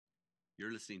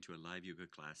You're listening to a live yoga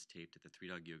class taped at the Three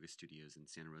Dog Yoga Studios in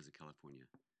Santa Rosa, California.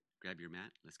 Grab your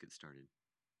mat, let's get started.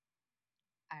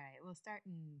 All right, we'll start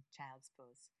in child's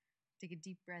pose. Take a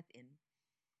deep breath in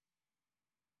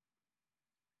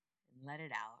and let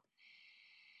it out.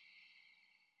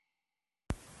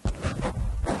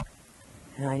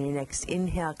 And on your next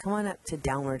inhale, come on up to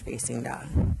downward facing dog.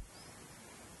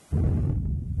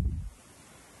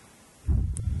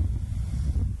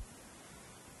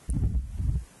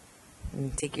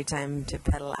 And take your time to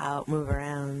pedal out, move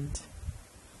around.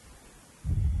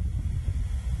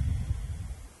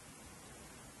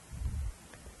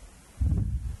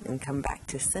 And come back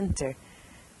to center.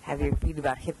 Have your feet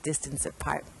about hip distance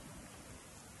apart.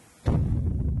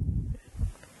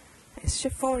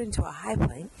 Shift forward into a high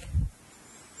plank.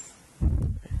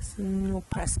 And we'll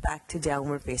press back to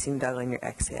downward facing dog on your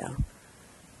exhale.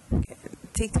 Okay.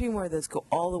 Take 3 more of those. Go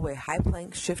all the way. High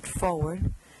plank, shift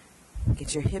forward.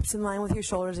 Get your hips in line with your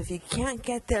shoulders. If you can't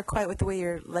get there quite with the way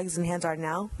your legs and hands are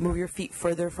now, move your feet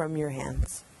further from your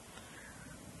hands.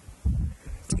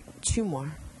 Take 2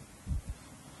 more.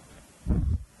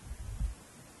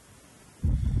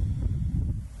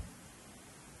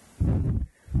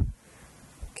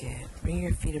 Good. Bring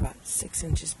your feet about 6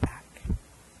 inches back.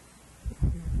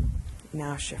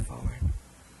 Now shift forward.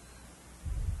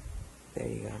 There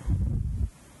you go.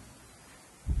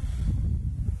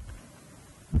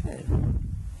 Good.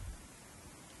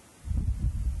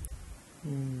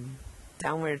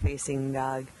 Downward facing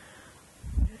dog.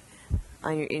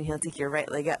 On your inhale, take your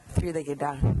right leg up, 3-legged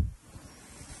dog.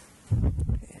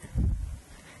 Okay.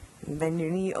 Bend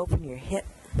your knee, open your hip.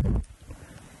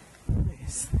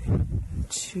 Nice.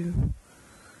 2.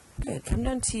 Good. Come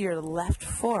down to your left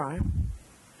forearm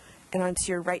and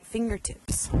onto your right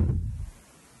fingertips.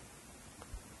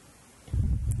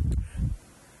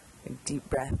 A deep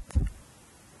breath.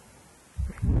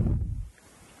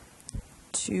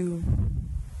 2.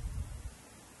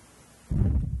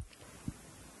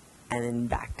 And then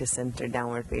back to center,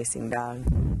 downward facing dog.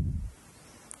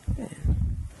 Good.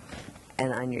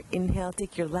 And on your inhale,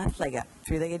 take your left leg up,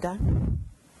 3-legged dog.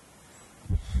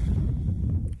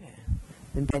 Good.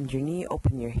 Then bend your knee,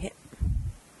 open your hip.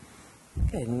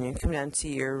 Good, and you come down to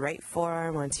your right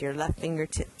forearm onto your left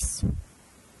fingertips.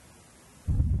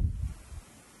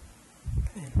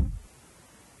 Good.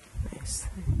 Nice.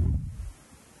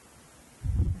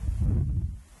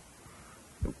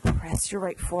 Press your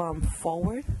right forearm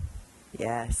forward.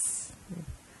 Yes.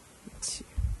 2.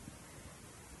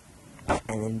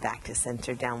 And then back to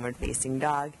center, downward facing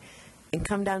dog. And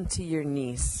come down to your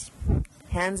knees.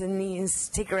 Hands and knees.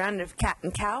 Take a round of cat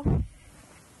and cow.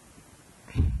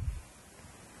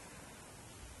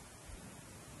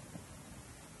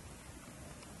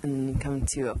 And come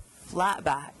to a flat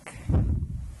back.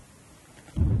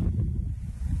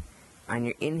 On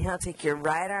your inhale, take your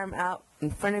right arm out in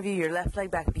front of you, your left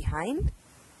leg back behind.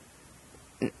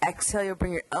 And exhale, you'll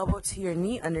bring your elbow to your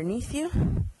knee underneath you.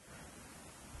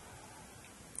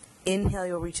 Inhale,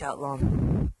 you'll reach out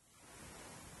long.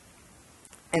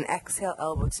 And exhale,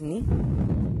 elbow to knee.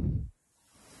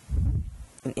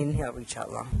 And inhale, reach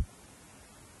out long.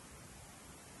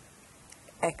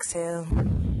 Exhale.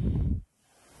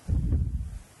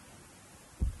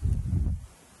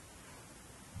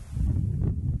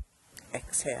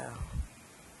 Exhale.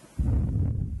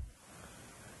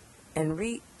 And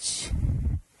reach.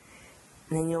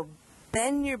 And then you'll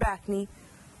bend your back knee,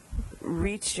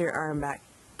 reach your arm back,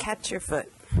 catch your foot.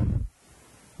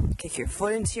 Kick your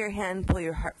foot into your hand, pull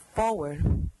your heart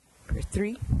forward for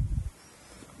 3,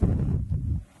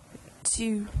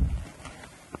 2,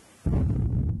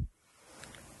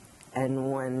 and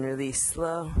 1. Release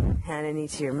slow, hand and knee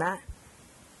to your mat.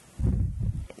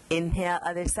 Inhale,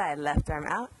 other side, left arm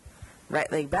out.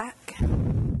 Right leg back.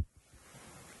 And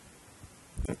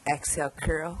exhale,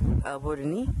 curl, elbow to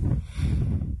knee.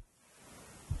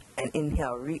 And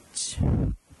inhale, reach.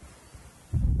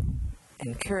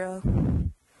 And curl.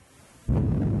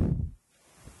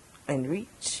 And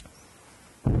reach.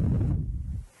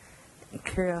 And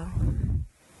curl.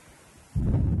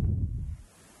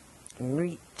 And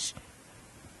reach.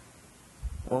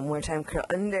 One more time, curl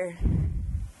under.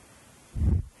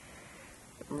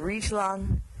 Reach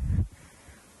long.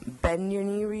 Bend your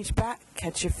knee, reach back,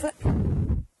 catch your foot.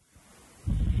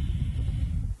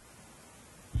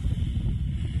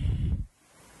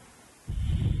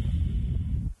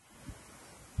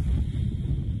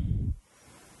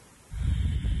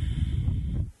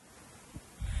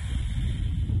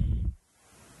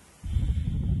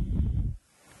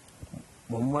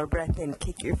 One more breath in,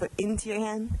 kick your foot into your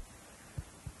hand.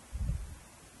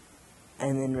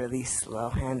 And then release slow,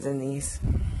 hands and knees.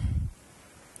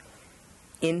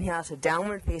 Inhale to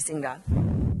downward facing dog.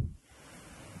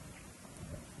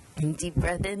 And deep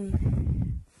breath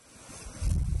in.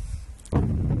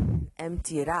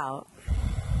 Empty it out.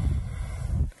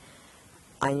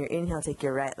 On your inhale, take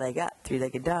your right leg up,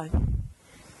 three-legged dog.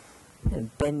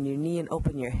 And bend your knee and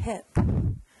open your hip.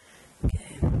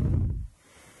 Good.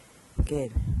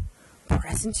 Good.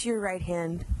 Press into your right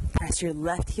hand. Press your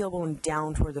left heel bone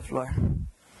down toward the floor.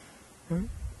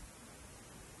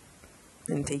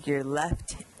 And take your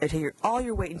all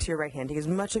your weight into your right hand. Take as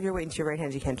much of your weight into your right hand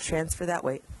as you can. Transfer that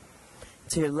weight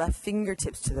to your left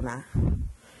fingertips to the mat.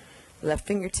 Left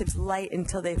fingertips light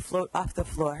until they float off the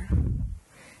floor.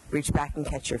 Reach back and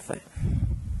catch your foot.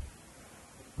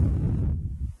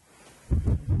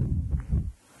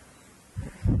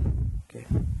 Good.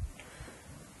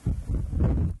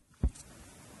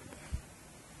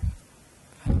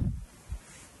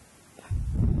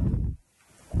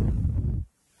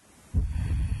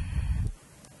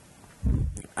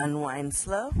 Unwind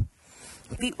slow.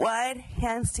 Feet wide,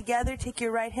 hands together. Take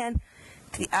your right hand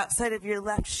to the outside of your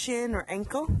left shin or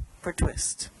ankle for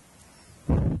twist.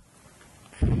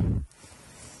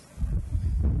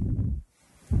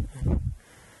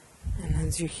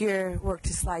 As you're here, work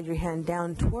to slide your hand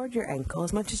down toward your ankle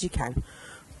as much as you can.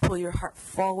 Pull your heart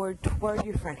forward toward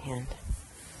your front hand.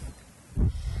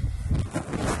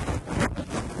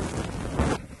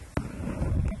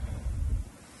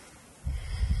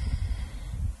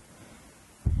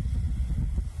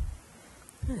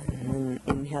 And then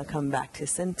inhale, come back to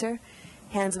center.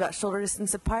 Hands about shoulder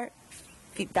distance apart.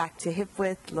 Feet back to hip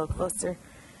width, a little closer.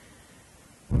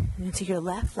 And take your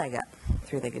left leg up,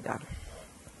 three-legged dog.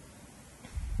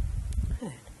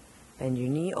 Good. Bend your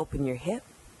knee, open your hip.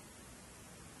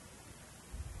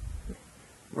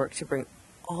 Work to bring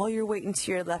all your weight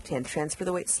into your left hand. Transfer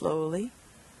the weight slowly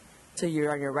till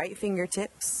you're on your right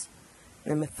fingertips.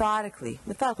 And methodically,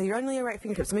 you're on your right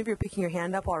fingertips. So maybe you're picking your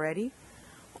hand up already.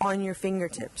 On your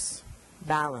fingertips.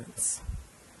 Balance.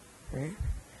 Right?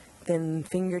 Then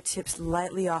fingertips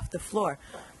lightly off the floor.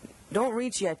 Don't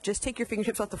reach yet. Just take your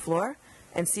fingertips off the floor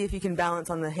and see if you can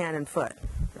balance on the hand and foot.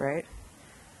 Right?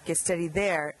 Get steady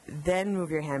there, then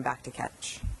move your hand back to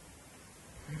catch.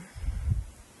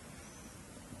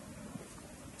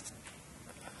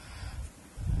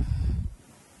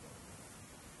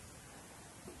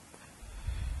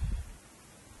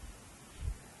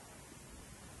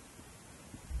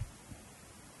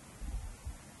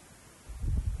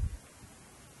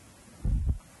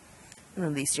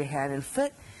 Release your hand and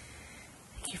foot.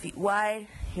 Take your feet wide,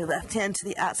 your left hand to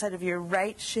the outside of your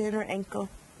right shin or ankle,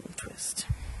 and twist.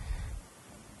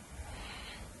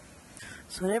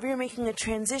 So whenever you're making a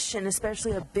transition,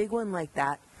 especially a big one like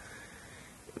that,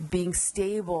 being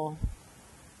stable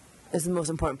is the most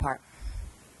important part.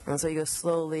 And so you go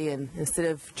slowly, and instead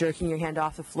of jerking your hand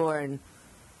off the floor and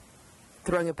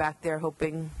throwing it back there,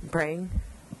 hoping, praying,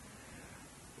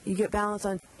 you get balance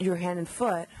on your hand and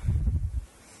foot.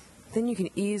 Then you can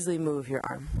easily move your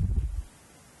arm.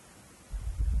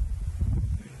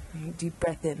 Deep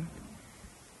breath in.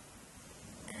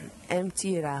 And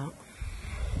empty it out.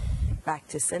 Back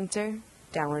to center.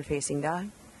 Downward facing dog.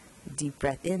 Deep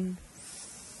breath in.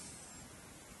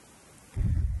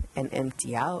 And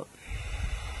empty out.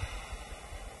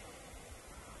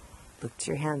 Look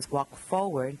to your hands. Walk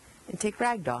forward and take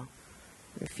ragdoll.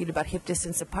 Your feet about hip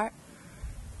distance apart.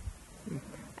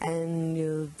 And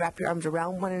you wrap your arms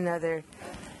around one another,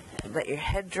 let your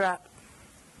head drop.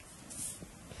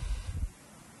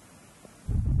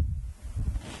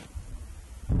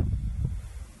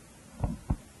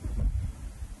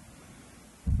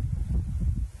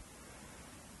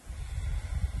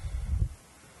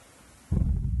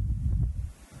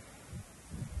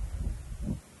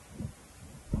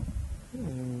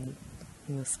 And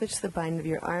you'll switch the bind of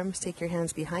your arms, take your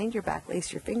hands behind your back,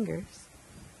 lace your fingers.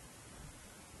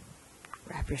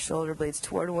 Wrap your shoulder blades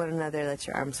toward one another. Let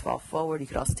your arms fall forward. You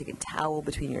could also take a towel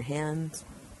between your hands.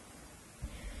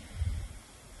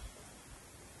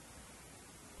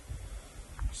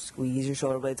 Squeeze your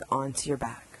shoulder blades onto your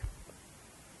back.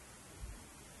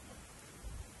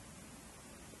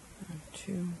 1,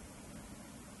 2.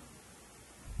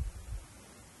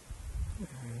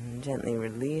 And gently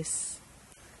release.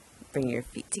 Bring your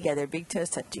feet together, big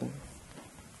toes touching.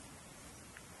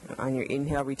 On your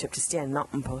inhale, reach up to stand,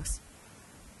 mountain pose.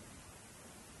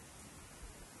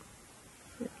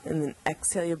 And then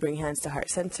exhale, you bring hands to heart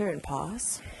center and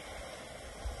pause.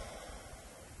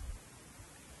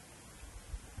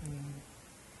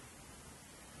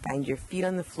 Find your feet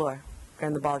on the floor.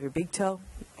 Ground the ball of your big toe,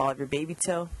 ball of your baby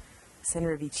toe,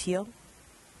 center of each heel.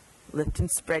 Lift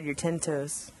and spread your 10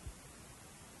 toes.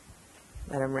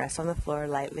 Let them rest on the floor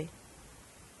lightly.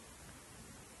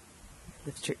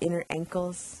 Lift your inner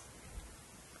ankles,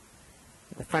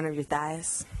 the front of your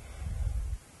thighs,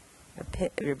 the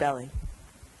pit of your belly.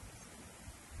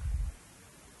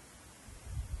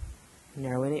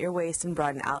 Narrow in at your waist and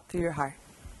broaden out through your heart.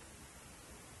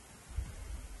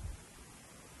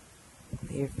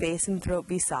 Let your face and throat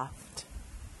be soft.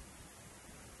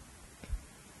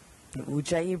 And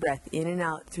Ujjayi breath in and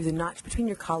out through the notch between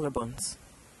your collarbones.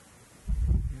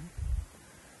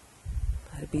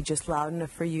 Let it be just loud enough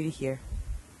for you to hear.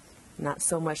 Not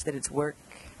so much that it's work,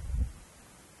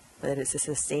 but that it's a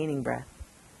sustaining breath.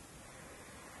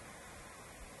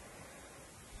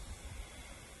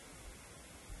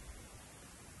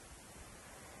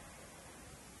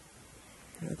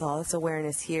 And with all this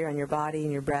awareness here on your body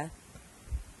and your breath,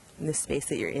 in the space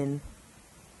that you're in,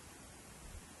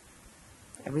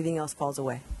 everything else falls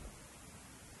away.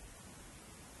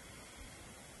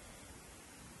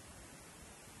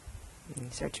 And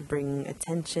you start to bring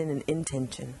attention and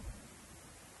intention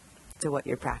to what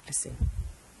you're practicing.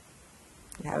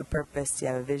 You have a purpose, you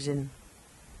have a vision.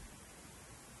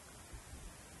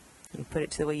 You put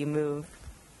it to the way you move,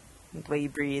 the way you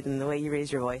breathe, and the way you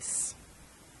raise your voice.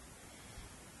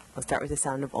 We'll start with the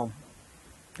sound of Om.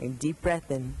 A deep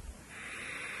breath in.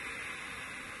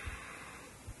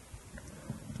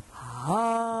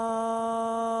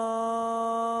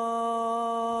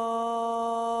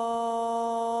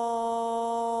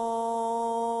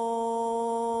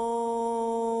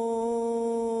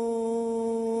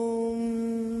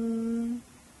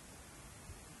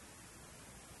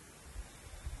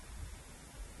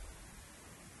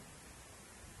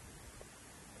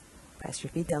 Press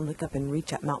your feet down, look up, and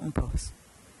reach up, mountain pose.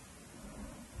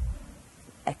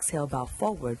 Exhale, bow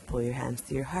forward, pull your hands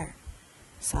to your heart.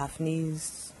 Soft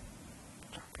knees,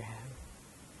 drop your head.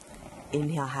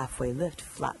 Inhale, halfway lift,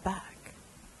 flat back.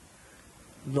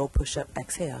 Low push-up,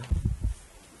 exhale.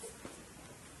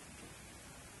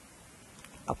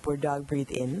 Upward dog,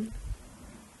 breathe in.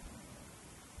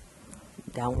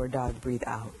 Downward dog, breathe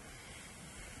out.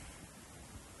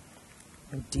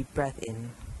 And deep breath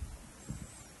in.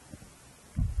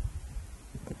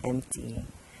 Empty.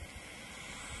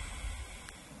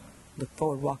 Look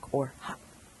forward, walk, or hop.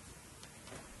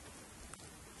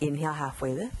 Inhale,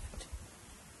 halfway lift.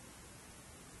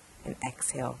 And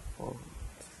exhale, fold.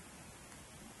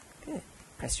 Good.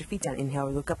 Press your feet down.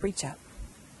 Inhale, look up, reach up.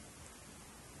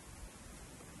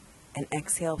 And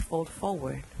exhale, fold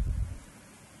forward.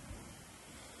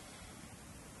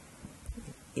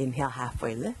 Inhale,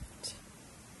 halfway lift.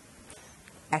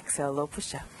 Exhale, low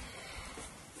push up.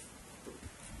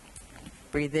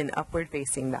 Breathe in, upward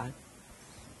facing dog.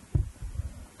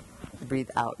 Breathe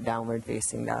out, downward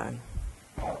facing dog.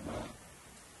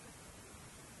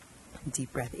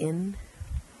 Deep breath in.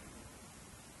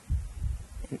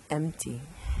 And empty.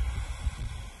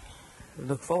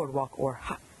 Look forward, walk, or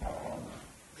hop.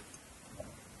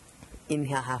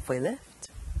 Inhale, halfway lift.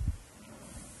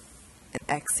 And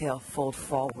exhale, fold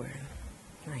forward.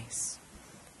 Nice.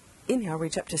 Inhale,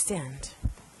 reach up to stand.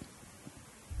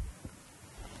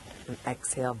 And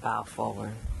exhale, bow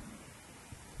forward.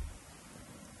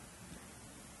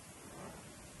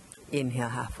 Inhale,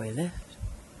 halfway lift.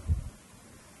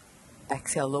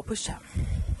 Exhale, low push up.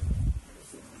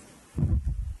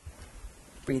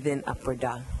 Breathe in, upward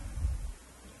dog.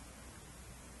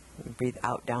 And breathe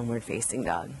out, downward facing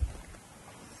dog.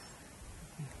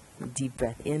 Deep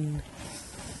breath in.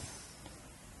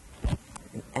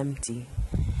 And empty.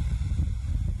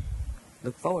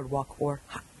 Look forward, walk, or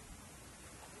hop.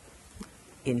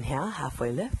 Inhale,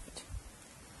 halfway lift.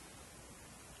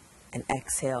 And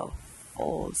exhale,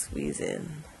 fold, squeeze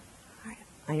in. All right.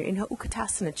 On your inhale,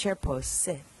 Utkatasana, chair pose,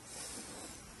 sit.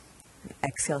 And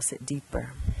exhale, sit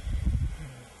deeper.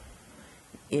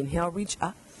 Inhale, reach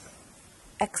up.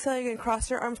 Exhale, you're going to cross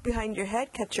your arms behind your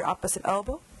head, catch your opposite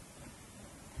elbow.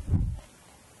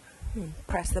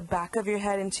 Press the back of your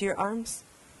head into your arms.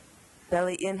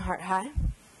 Belly in, heart high.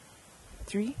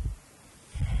 3,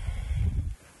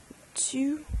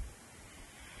 2.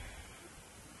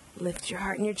 Lift your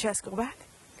heart and your chest, go back.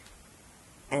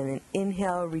 And then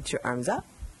inhale, reach your arms up.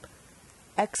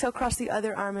 Exhale, cross the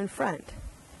other arm in front.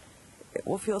 It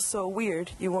will feel so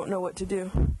weird, you won't know what to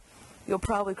do. You'll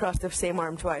probably cross the same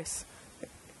arm twice.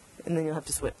 And then you'll have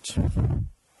to switch.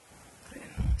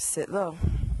 Sit low.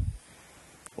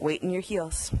 Weight in your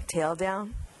heels. Tail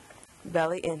down,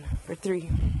 belly in for 3.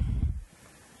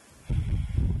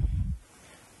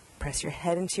 Press your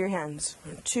head into your hands.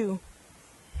 2.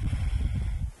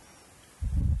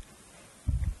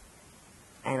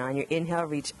 And on your inhale,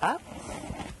 reach up.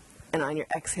 And on your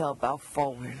exhale, bow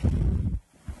forward.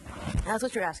 That's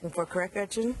what you're asking for, correct,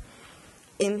 Gretchen?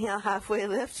 Inhale, halfway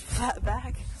lift, flat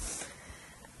back.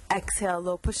 Exhale,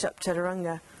 low push-up,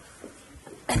 chaturanga.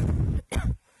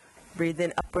 Breathe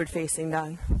in, upward facing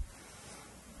dog.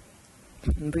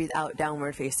 And breathe out,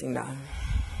 downward facing dog.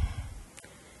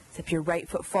 Step your right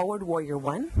foot forward, warrior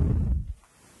one.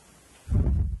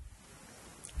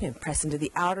 Again, press into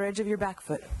the outer edge of your back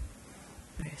foot.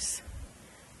 Nice.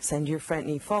 Send your front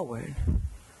knee forward.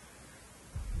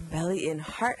 Belly in,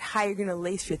 heart high. You're going to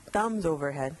lace your thumbs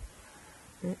overhead.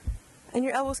 And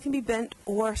your elbows can be bent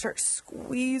or start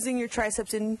squeezing your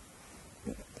triceps in.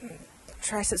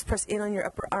 Triceps press in on your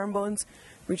upper arm bones.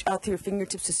 Reach out to your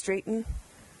fingertips to straighten.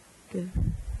 Good.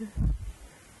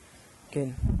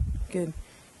 Good. Good.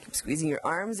 Keep squeezing your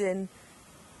arms in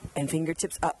and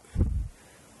fingertips up.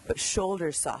 But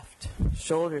shoulders soft.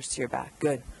 Shoulders to your back.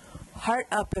 Good. Heart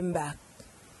up and back.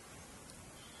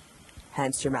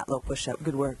 Hands to your mat, low push-up.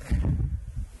 Good work.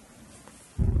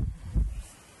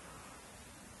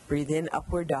 Breathe in,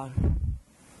 upward dog.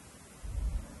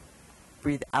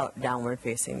 Breathe out, downward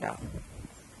facing dog.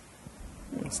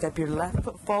 Step your left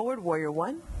foot forward, warrior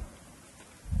one.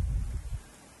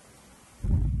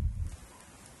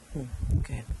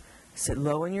 Good. Sit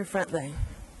low in your front leg.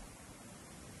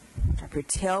 Drop your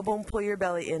tailbone, pull your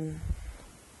belly in.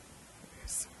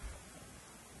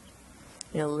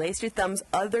 Lace your thumbs,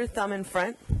 other thumb in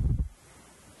front.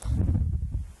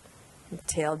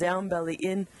 Tail down, belly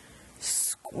in.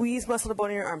 Squeeze muscle to bone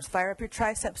in your arms. Fire up your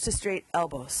triceps to straight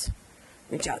elbows.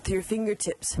 Reach out to your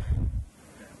fingertips.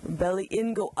 Belly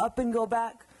in, go up and go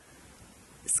back.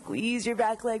 Squeeze your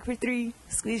back leg for 3.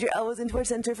 Squeeze your elbows into our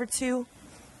center for 2.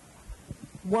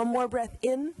 One more breath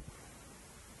in.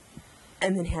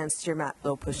 And then hands to your mat,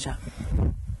 low push-up.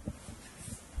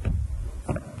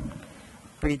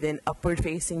 Breathe in, upward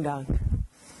facing dog.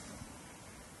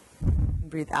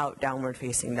 Breathe out, downward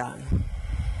facing dog.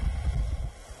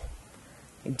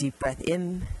 Deep breath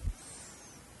in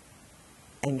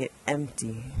and get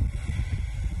empty.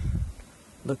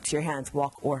 Look to your hands,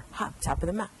 walk or hop, top of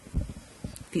the mat.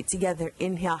 Feet together,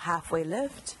 inhale, halfway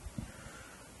lift.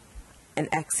 And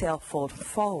exhale, fold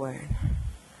forward.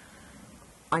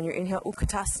 On your inhale,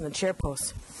 Utkatasana, chair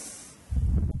pose.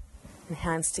 And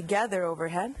hands together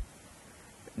overhead.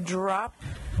 Drop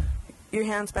your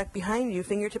hands back behind you.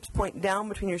 Fingertips point down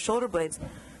between your shoulder blades.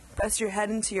 Press your head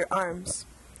into your arms.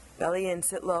 Belly in,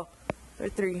 sit low. For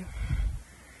 3.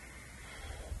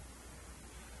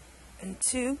 And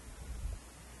 2.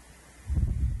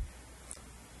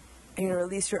 And you're going to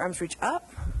release your arms, reach up.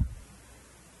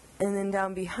 And then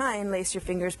down behind, lace your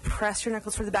fingers, press your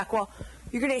knuckles for the back wall.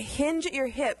 You're going to hinge at your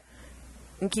hip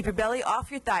and keep your belly off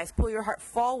your thighs. Pull your heart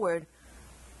forward,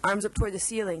 arms up toward the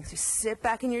ceiling. So sit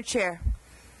back in your chair.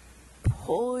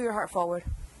 Pull your heart forward.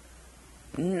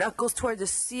 Knuckles toward the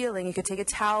ceiling. You could take a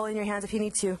towel in your hands if you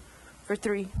need to. For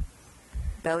 3.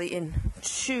 Belly in.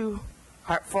 2.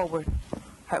 Heart forward.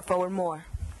 Heart forward more.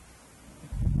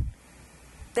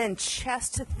 Then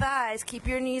chest to thighs. Keep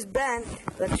your knees bent.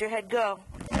 Let your head go.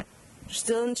 You're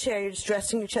still in the chair. You're just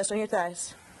resting your chest on your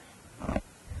thighs.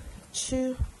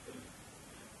 2.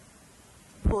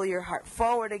 Pull your heart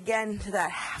forward again to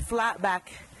that flat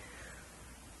back.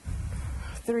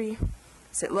 3.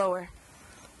 Sit lower.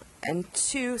 And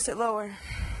 2. Sit lower.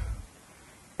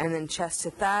 And then chest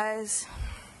to thighs.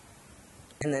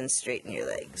 And then straighten your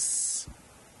legs.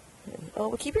 Oh,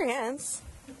 well, keep your hands.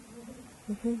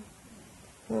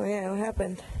 Oh, yeah, what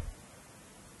happened?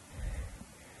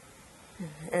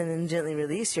 And then gently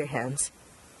release your hands.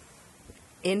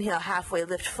 Inhale, halfway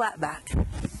lift, flat back.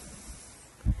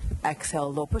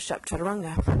 Exhale, low push-up,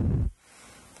 chaturanga.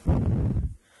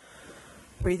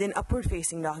 Breathe in, upward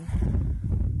facing dog.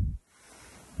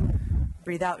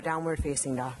 Breathe out, downward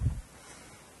facing dog.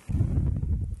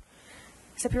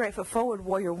 Step your right foot forward,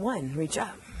 warrior one, reach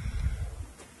up.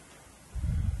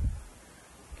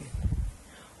 Good.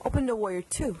 Open to warrior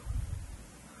two.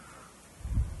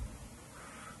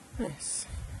 Nice.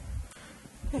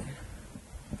 Good.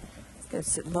 Good.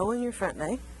 Sit low in your front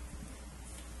leg.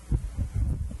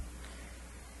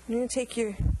 You're going to take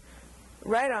your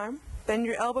right arm, bend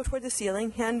your elbow toward the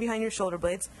ceiling, hand behind your shoulder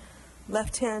blades.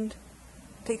 Left hand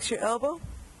takes your elbow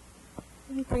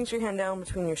and brings your hand down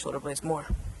between your shoulder blades more.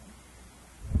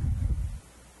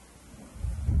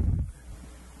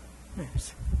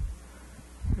 Nice.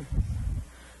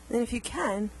 Then if you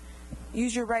can,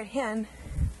 use your right hand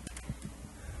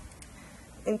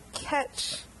and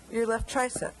catch your left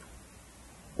tricep.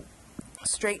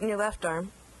 Straighten your left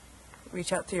arm.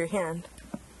 Reach out through your hand.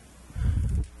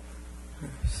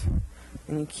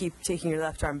 And you keep taking your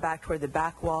left arm back toward the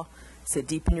back wall. Sit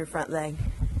deep in your front leg.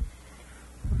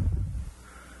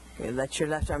 Okay, let your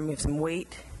left arm give some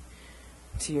weight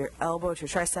to your elbow, to your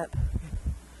tricep.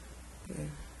 Okay.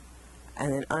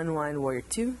 And then unwind warrior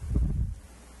two.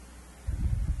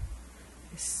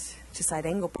 To side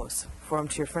angle pose. Forearm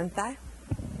to your front thigh.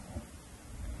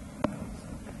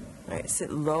 Alright, sit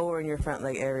lower in your front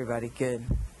leg, everybody. Good.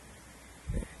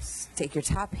 Take your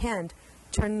top hand,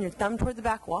 turn your thumb toward the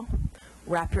back wall,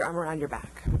 wrap your arm around your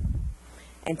back,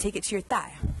 and take it to your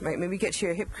thigh. Right? Maybe get to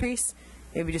your hip crease,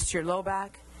 maybe just to your low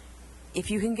back. If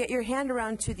you can get your hand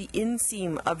around to the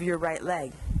inseam of your right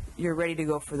leg, you're ready to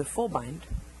go for the full bind.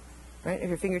 Right? If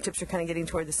your fingertips are kind of getting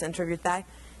toward the center of your thigh,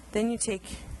 then you take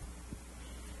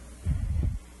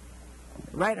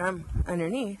right arm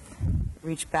underneath,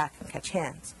 reach back and catch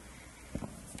hands.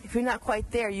 If you're not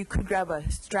quite there, you could grab a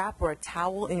strap or a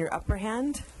towel in your upper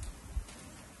hand.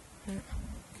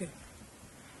 Good.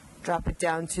 Drop it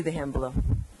down to the hand below.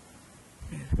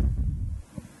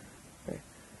 Good.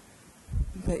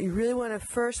 But you really want to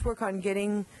first work on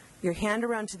getting your hand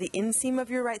around to the inseam of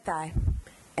your right thigh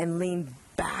and lean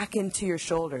back into your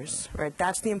shoulders. Right?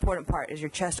 That's the important part, is your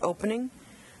chest opening.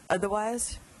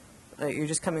 Otherwise, you're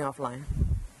just coming offline.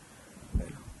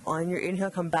 On your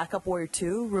inhale, come back up warrior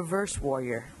two, reverse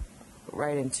warrior.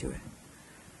 Right into it.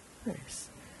 Nice.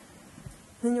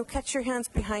 Then you'll catch your hands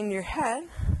behind your head.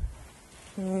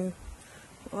 And you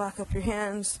lock up your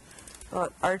hands.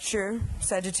 Archer,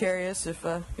 Sagittarius, if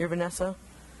you're Vanessa.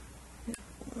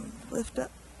 Lift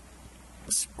up.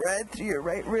 Spread through your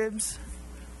right ribs.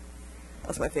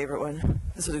 That's my favorite one.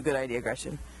 This was a good idea,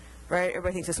 Gretchen. Right?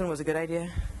 Everybody thinks this one was a good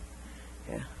idea?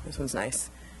 Yeah, this one's nice.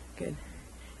 Good.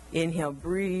 Inhale,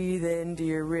 breathe into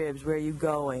your ribs. Where are you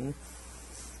going?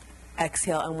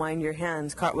 Exhale, unwind your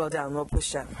hands, cartwheel down, low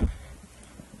push-up.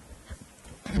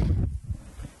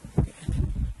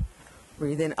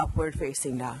 Breathe in, upward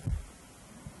facing dog.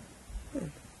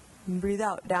 Good. Breathe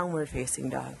out, downward facing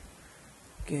dog.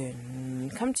 Good.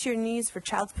 Come to your knees for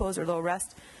child's pose or low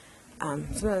rest.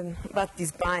 About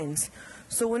these binds.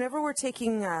 So whenever we're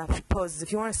taking poses,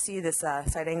 if you want to see this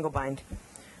side angle bind,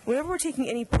 whenever we're taking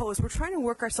any pose, we're trying to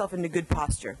work ourselves into good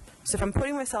posture. So if I'm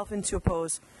putting myself into a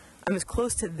pose, I'm as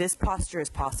close to this posture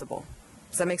as possible.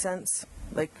 Does that make sense?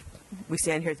 Like, we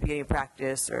stand here at the beginning of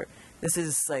practice, or this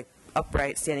is like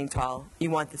upright, standing tall. You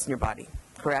want this in your body,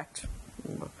 correct?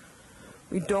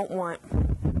 We don't want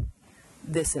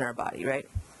this in our body, right?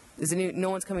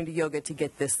 No one's coming to yoga to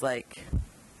get this, like,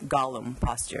 Gollum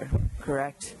posture,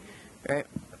 correct? Right?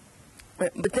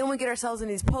 But then we get ourselves in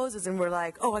these poses and we're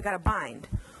like, oh, I got to bind.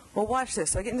 Well, watch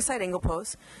this. So I get into side angle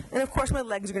pose, and of course my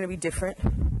legs are going to be different.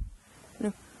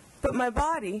 But my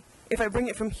body, if I bring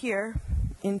it from here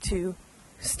into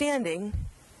standing,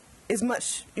 is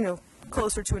much,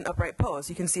 closer to an upright pose.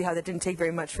 You can see how that didn't take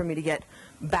very much for me to get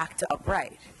back to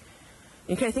upright.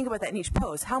 You kind of think about that in each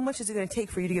pose. How much is it going to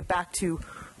take for you to get back to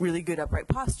really good upright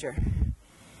posture?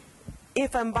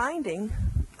 If I'm binding,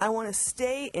 I want to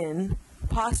stay in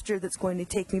posture that's going to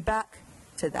take me back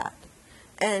to that.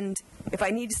 And if I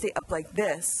need to stay up like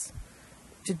this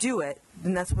to do it,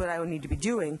 then that's what I would need to be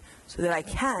doing so that I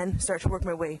can start to work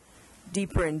my way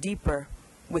deeper and deeper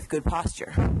with good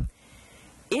posture.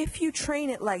 If you train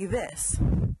it like this,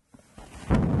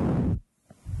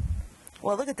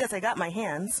 well, look at this. I got my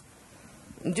hands.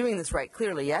 I'm doing this right,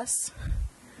 clearly, yes?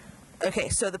 Okay,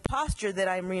 so the posture that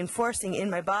I'm reinforcing in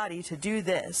my body to do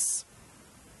this,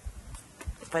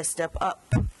 if I step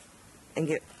up and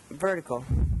get vertical,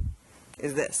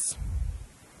 is this.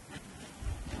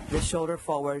 The shoulder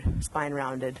forward, spine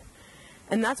rounded.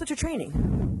 And that's what you're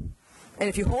training. And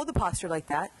if you hold the posture like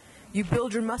that, you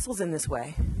build your muscles in this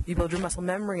way. You build your muscle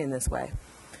memory in this way.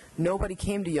 Nobody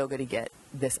came to yoga to get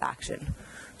this action.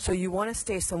 So you want to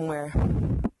stay somewhere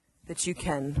that you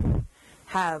can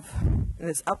have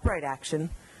this upright action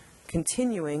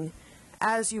continuing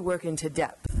as you work into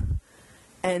depth.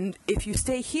 And if you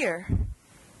stay here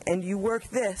and you work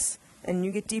this and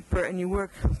you get deeper and you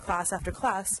work class after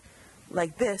class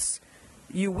like this,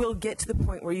 you will get to the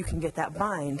point where you can get that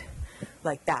bind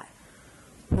like that.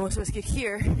 Most of us get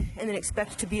here and then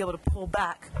expect to be able to pull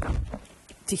back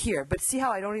to here. But see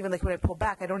how I don't even, like when I pull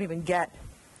back, I don't even get,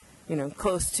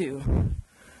 close to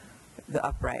the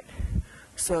upright.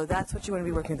 So that's what you want to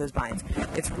be working with those binds.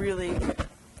 It's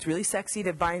really sexy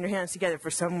to bind your hands together for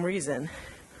some reason,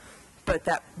 but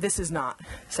this is not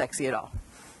sexy at all,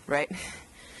 right?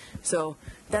 So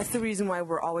that's the reason why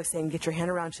we're always saying get your hand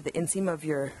around to the inseam of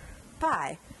your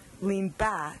thigh, lean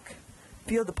back,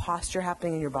 feel the posture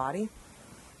happening in your body,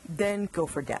 then go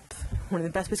for depth. One of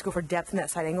the best ways to go for depth in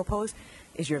that side angle pose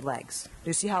is your legs. Do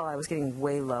you see how I was getting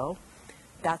way low?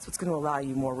 That's what's going to allow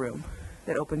you more room.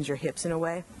 That opens your hips in a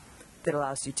way that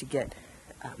allows you to get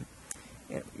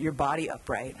your body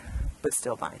upright, but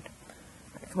still bind.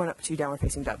 All right, come on up to downward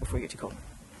facing dog before you get too cold.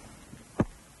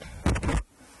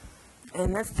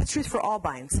 And that's the truth for all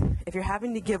binds. If you're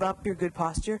having to give up your good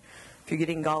posture, if you're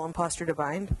getting Gollum posture to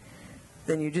bind,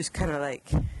 then you just kind of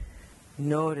like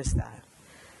notice that,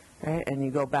 right? And you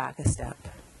go back a step.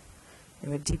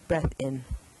 Have a deep breath in.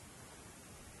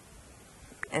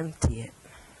 Empty it.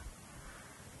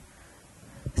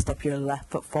 Step your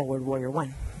left foot forward, warrior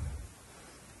one.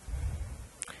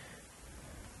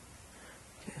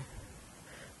 Okay.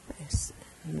 Nice.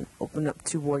 And open up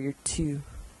to warrior two.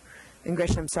 And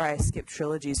Gretchen, I'm sorry I skipped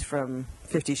trilogies from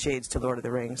 50 Shades to Lord of the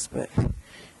Rings, but,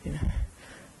 you know.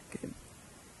 Good.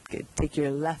 Good. Take your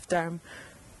left arm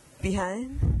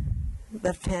behind,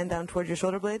 left hand down towards your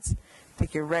shoulder blades.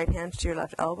 Take your right hand to your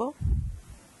left elbow.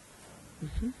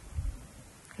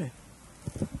 Good.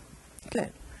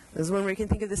 Good. This is one where you can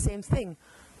think of the same thing.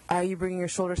 Are you bringing your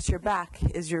shoulders to your back?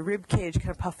 Is your rib cage kind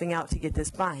of puffing out to get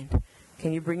this bind?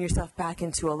 Can you bring yourself back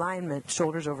into alignment,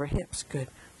 shoulders over hips? Good.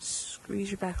 Squeeze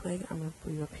your back leg. I'm going to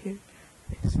pull you up here.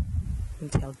 Nice.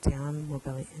 And tail down, more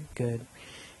belly in. Good.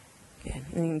 Good.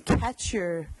 And you can catch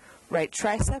your right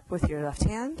tricep with your left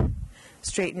hand.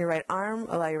 Straighten your right arm.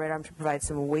 Allow your right arm to provide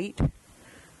some weight.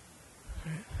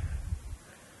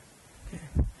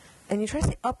 Good. And you try to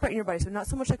stay upright in your body, so not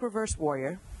so much like reverse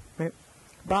warrior. Right?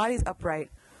 Body's upright,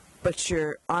 but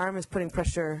your arm is putting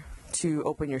pressure to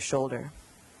open your shoulder.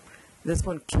 This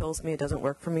one kills me. It doesn't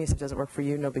work for me, so it doesn't work for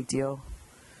you. No big deal.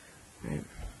 Right.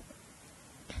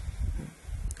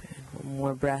 Good. One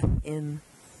more breath in.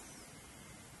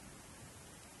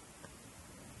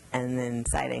 And then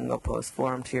side angle pose,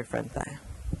 forearm to your front thigh.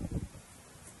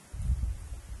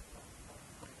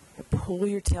 Pull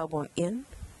your tailbone in.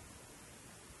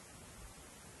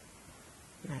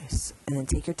 Nice. And then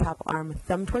take your top arm,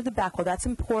 thumb toward the back. Well, that's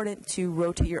important to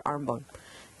rotate your arm bone.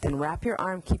 Then wrap your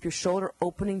arm, keep your shoulder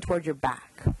opening toward your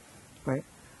back. Right?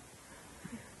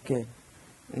 Good.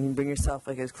 And you bring yourself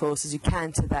like as close as you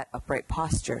can to that upright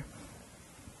posture.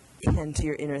 Hand to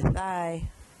your inner thigh.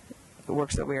 If it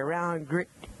works that way around, grit.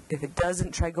 If it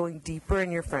doesn't, try going deeper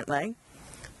in your front leg.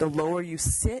 The lower you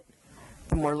sit,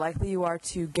 the more likely you are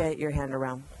to get your hand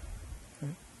around.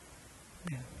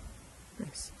 Yeah.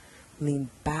 Nice. Lean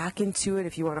back into it.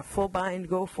 If you want a full bind,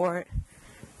 go for it.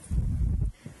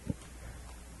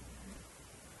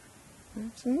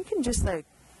 So you can just like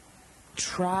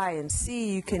try and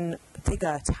see. You can take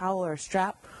a towel or a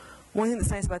strap. One thing that's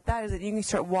nice about that is that you can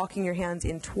start walking your hands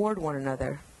in toward one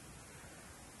another.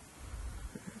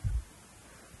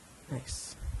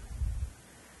 Nice.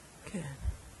 Good.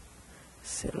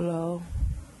 Sit low.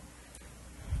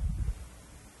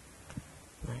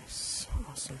 Nice.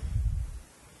 Awesome.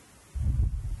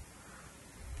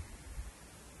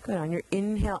 Good. On your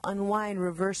inhale, unwind,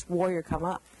 reverse warrior, come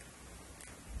up.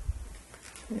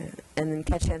 Yeah. And then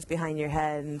catch hands behind your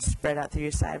head and spread out through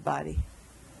your side body.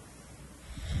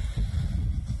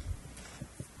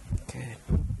 Good.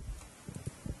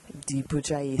 Deep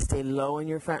Ujjayi. Stay low in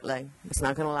your front leg. It's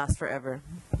not going to last forever.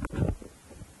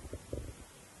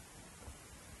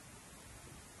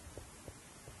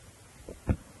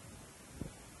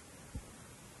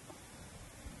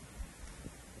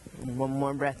 One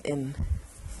more breath in.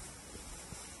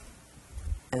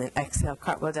 And then exhale,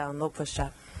 cartwheel down, low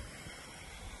push-up.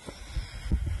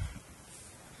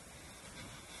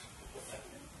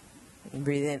 And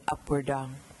breathe in, upward dog.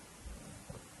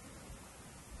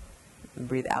 And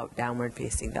breathe out, downward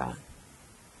facing dog.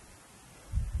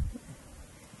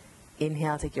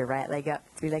 Inhale, take your right leg up,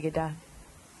 three-legged dog.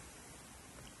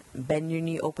 Bend your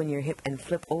knee, open your hip, and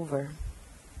flip over.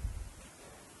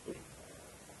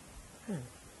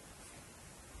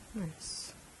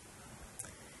 Nice.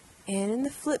 And in the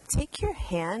flip, take your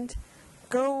hand,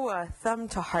 go thumb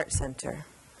to heart center.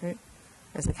 Right?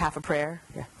 It's like half a prayer.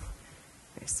 Yeah.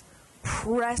 Nice.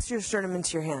 Press your sternum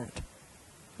into your hand.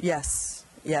 Yes.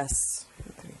 Yes.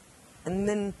 And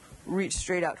then reach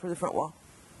straight out toward the front wall.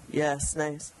 Yes.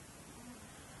 Nice.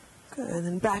 Good. And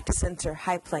then back to center,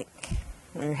 high plank.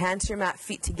 And your hands to your mat,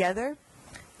 feet together.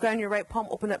 Ground your right palm,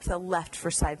 open up to the left for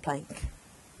side plank.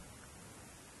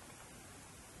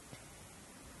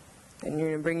 And you're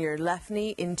going to bring your left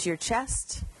knee into your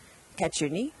chest. Catch your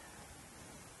knee.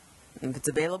 And if it's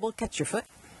available, catch your foot.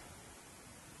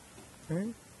 All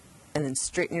right. And then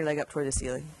straighten your leg up toward the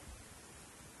ceiling.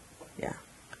 Yeah.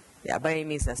 Yeah, by any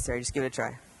means necessary. Just give it a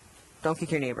try. Don't kick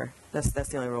your neighbor. That's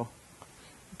the only rule.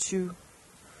 2.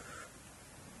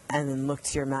 And then look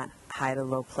to your mat. High to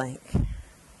low plank.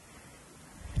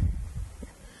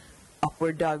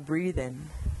 Upward dog, breathe in.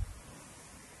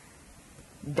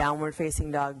 Downward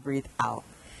facing dog, breathe out.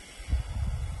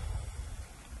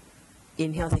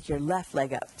 Inhale, take your left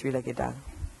leg up, three-legged dog.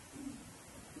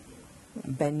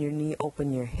 Bend your knee,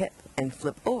 open your hip, and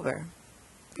flip over.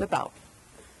 Flip out.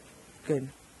 Good.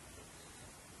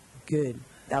 Good.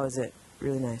 That was it.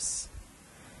 Really nice.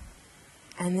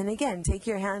 And then again, take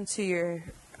your hand to your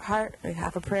heart, like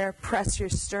half a prayer. Press your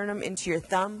sternum into your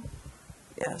thumb.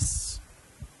 Yes.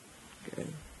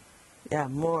 Good. Yeah,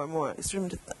 more. Sternum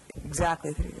to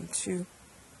exactly. 3 and 2.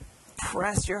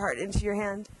 Press your heart into your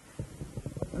hand.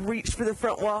 Reach for the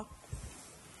front wall.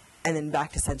 And then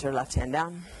back to center, left hand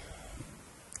down.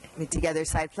 Meet together,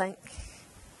 side plank.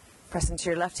 Press into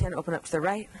your left hand, open up to the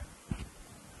right.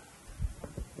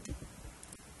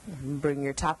 Bring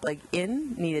your top leg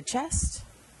in, knee to chest.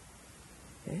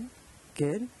 Okay,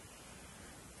 good.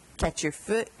 Catch your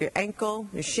foot, your ankle,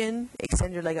 your shin.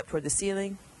 Extend your leg up toward the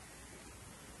ceiling.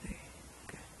 Okay,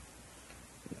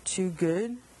 good. 2,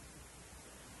 good.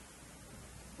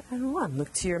 And 1,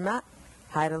 look to your mat.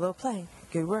 High to low plank.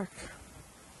 Good work.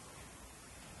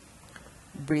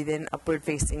 Breathe in, upward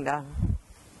facing dog.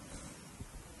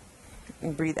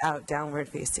 And breathe out, downward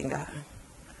facing dog.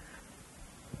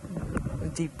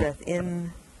 Deep breath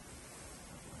in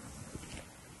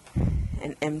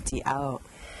and empty out.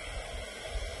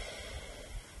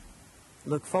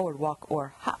 Look forward, walk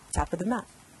or hop, top of the mat.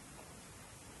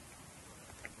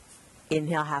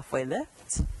 Inhale, halfway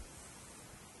lift.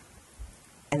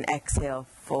 And exhale,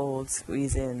 fold,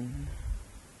 squeeze in.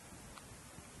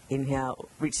 Inhale,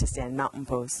 reach to stand, mountain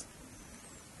pose.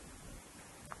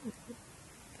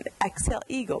 Exhale,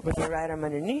 eagle. Bring your right arm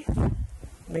underneath.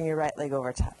 Bring your right leg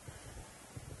over top.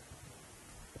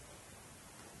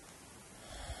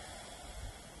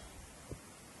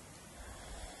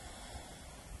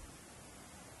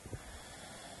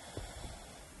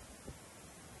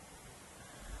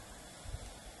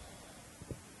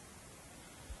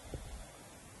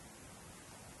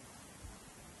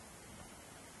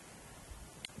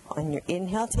 On your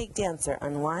inhale, take dancer.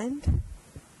 Unwind.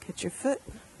 Catch your foot.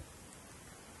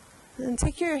 And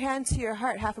take your hand to your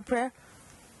heart, half a prayer.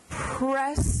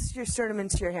 Press your sternum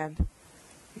into your hand.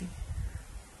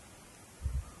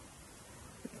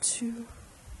 2.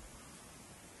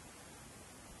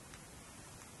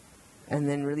 And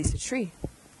then release a tree.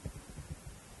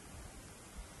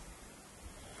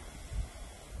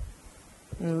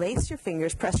 And lace your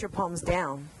fingers, press your palms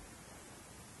down.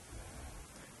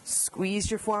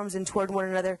 Squeeze your forearms in toward one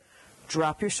another.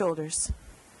 Drop your shoulders.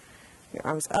 Your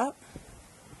arms up.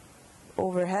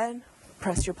 Overhead.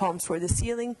 Press your palms toward the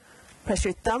ceiling. Press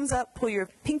your thumbs up. Pull your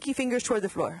pinky fingers toward the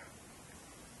floor.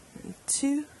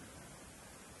 2.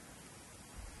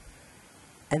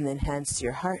 And then hands to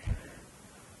your heart.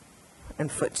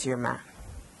 And foot to your mat.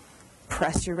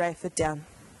 Press your right foot down.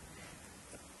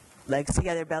 Legs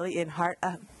together, belly in, heart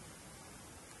up.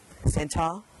 Stand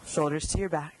tall, shoulders to your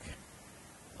back.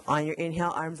 On your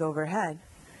inhale, arms overhead.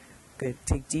 Good.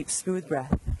 Take deep, smooth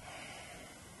breath.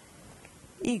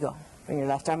 Eagle. Bring your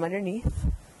left arm underneath.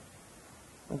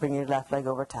 And bring your left leg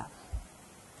over top.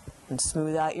 And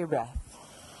smooth out your breath.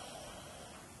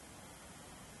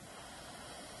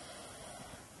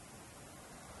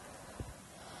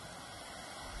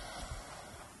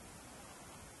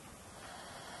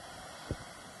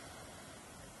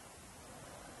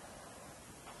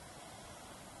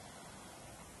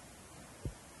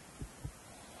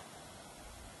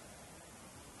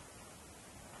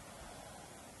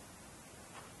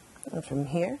 And from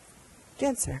here,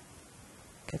 dancer.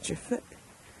 Catch your foot,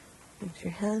 into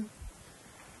your hand.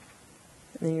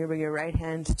 And then you bring your right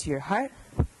hand to your heart.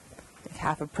 Like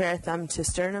half a prayer, thumb to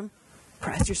sternum.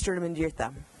 Press your sternum into your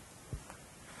thumb.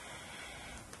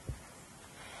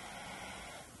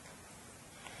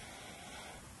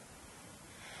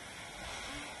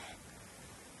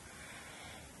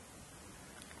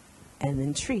 And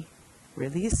then tree.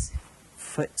 Release,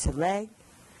 foot to leg,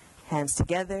 hands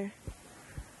together.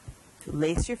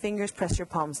 Lace your fingers, press your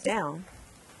palms down.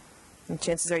 And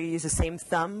chances are you use the same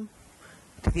thumb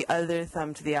to the other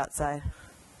thumb to the outside.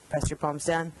 Press your palms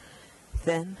down.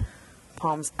 Then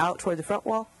palms out toward the front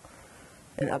wall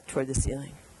and up toward the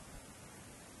ceiling.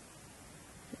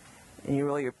 And you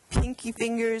roll your pinky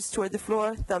fingers toward the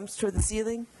floor, thumbs toward the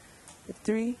ceiling.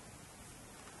 3.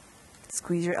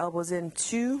 Squeeze your elbows in.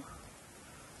 2.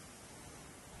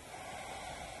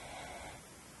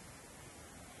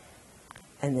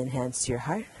 And then hands to your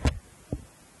heart.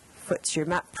 Foot to your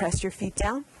mat. Press your feet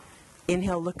down.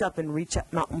 Inhale, look up and reach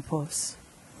up, mountain pose.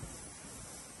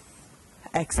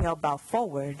 Exhale, bow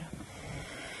forward.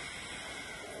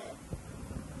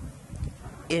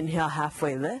 Inhale,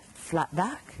 halfway lift, flat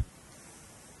back.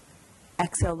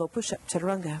 Exhale, low push up,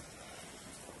 chaturanga.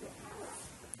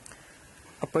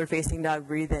 Upward facing dog,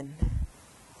 breathe in.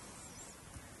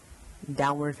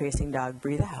 Downward facing dog,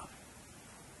 breathe out.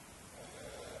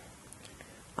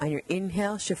 On your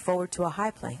inhale, shift forward to a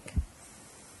high plank.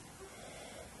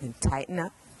 Then tighten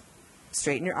up,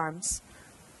 straighten your arms.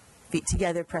 Feet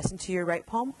together, press into your right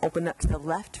palm, open up to the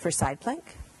left for side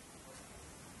plank.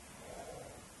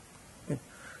 Good.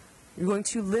 You're going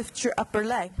to lift your upper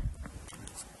leg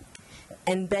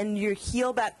and bend your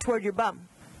heel back toward your bum.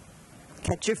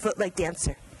 Catch your foot like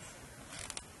dancer.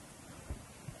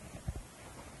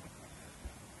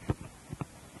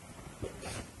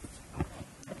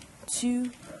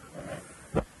 Two.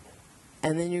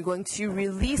 And then you're going to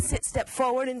release it, step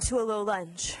forward into a low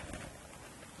lunge.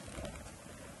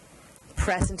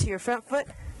 Press into your front foot,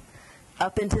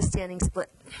 up into standing split.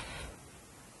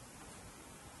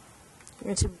 You're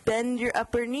going to bend your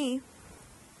upper knee,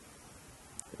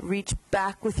 reach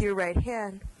back with your right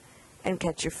hand, and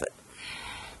catch your foot.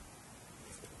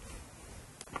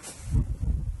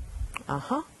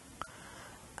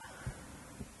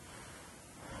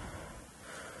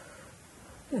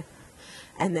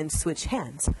 And then switch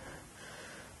hands.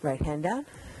 Right hand down,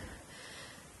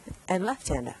 and left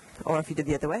hand up. Or if you did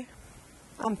the other way,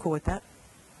 I'm cool with that.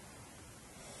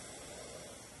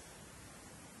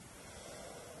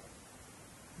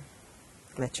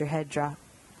 Let your head drop.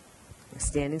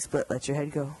 Standing split, let your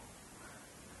head go.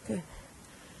 Good.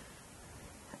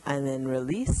 And then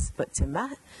release, foot to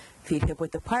mat, feet hip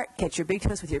width apart. Catch your big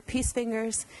toes with your peace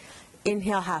fingers.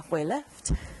 Inhale, halfway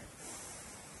lift.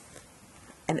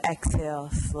 And exhale,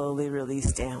 slowly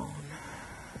release down.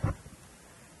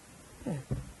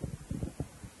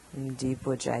 Good. Deep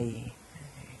Ujjayi.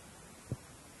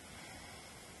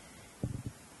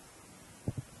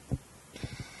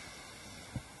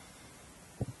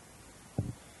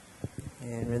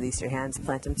 And release your hands,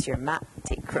 plant them to your mat,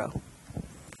 take crow.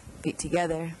 Feet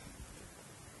together,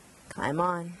 climb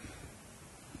on.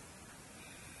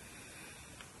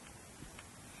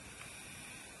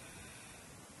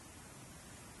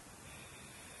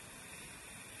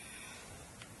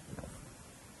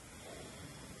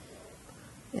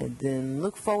 And then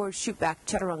look forward, shoot back,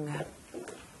 chaturanga.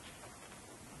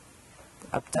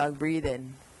 Up dog, breathe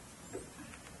in.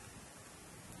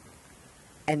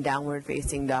 And downward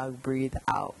facing dog, breathe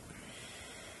out.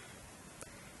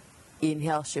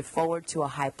 Inhale, shift forward to a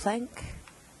high plank.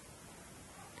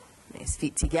 Nice,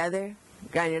 feet together.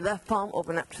 Ground your left palm,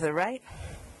 open up to the right.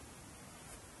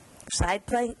 Side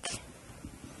plank.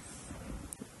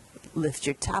 Lift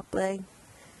your top leg.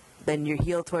 Bend your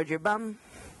heel toward your bum.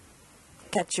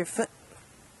 Catch your foot.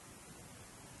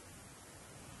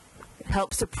 It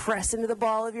helps to press into the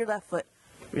ball of your left foot.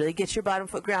 Really get your bottom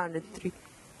foot grounded. 3,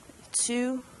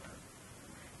 2.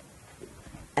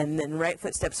 And then right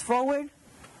foot steps forward.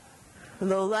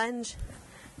 Low lunge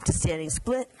to standing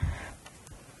split.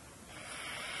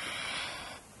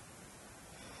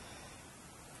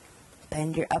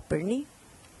 Bend your upper knee.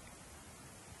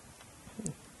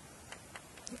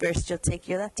 First, you'll take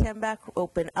your left hand back,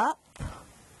 open up.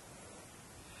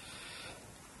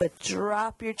 But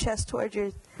drop your chest towards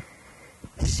your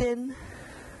shin.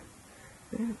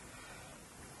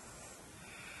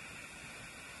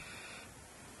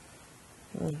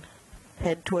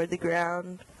 Head toward the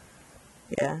ground.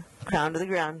 Yeah, crown to the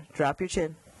ground. Drop your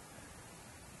chin.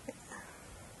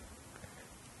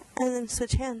 And then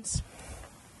switch hands.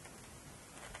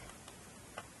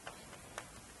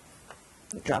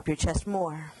 Drop your chest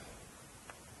more.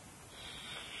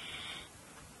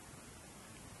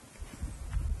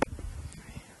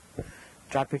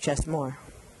 Drop your chest more.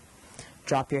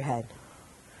 Drop your head.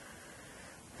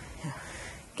 Yeah.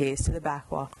 Gaze to the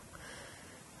back wall.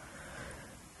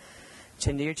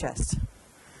 Chin to your chest.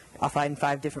 I'll find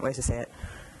 5 different ways to say it.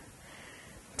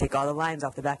 Take all the lines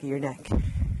off the back of your neck.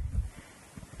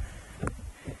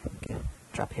 Okay.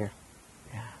 Drop here.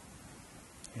 Yeah.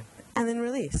 Yeah. And then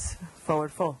release.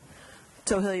 Forward fold.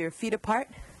 Toe heel your feet apart.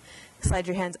 Slide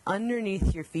your hands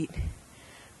underneath your feet.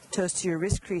 Toes to your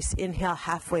wrist crease. Inhale,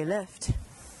 halfway lift.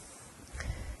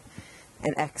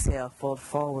 And exhale, fold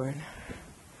forward.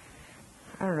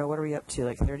 I don't know, what are we up to?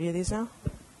 Like 30 of these now?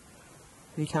 Have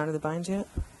you counted the binds yet?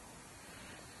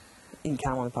 You can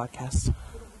count them on the podcast.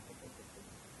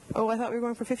 Oh, I thought we were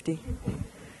going for 50.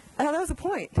 I thought that was the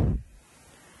point.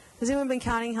 Has anyone been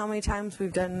counting how many times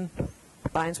we've done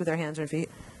binds with our hands or feet?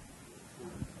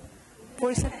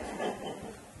 47.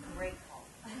 Great call.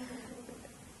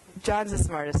 John's the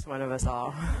smartest one of us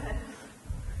all.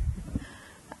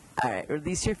 All right,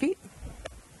 release your feet.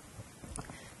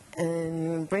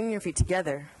 And bring your feet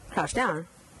together. Crouch down.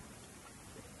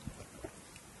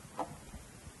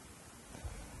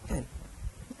 Good.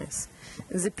 Nice.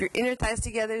 Zip your inner thighs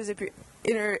together. Zip your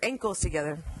inner ankles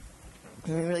together.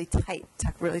 And really tight.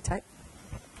 Tuck really tight.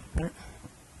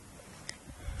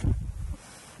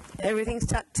 Everything's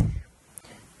tucked.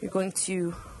 You're going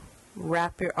to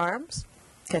wrap your arms,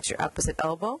 catch your opposite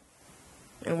elbow,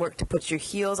 and work to put your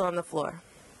heels on the floor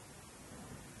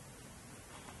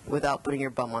without putting your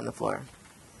bum on the floor.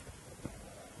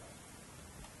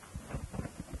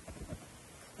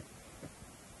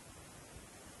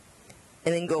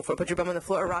 And then go for it. Put your bum on the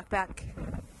floor, rock back,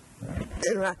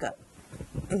 and rock up.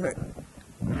 And rock.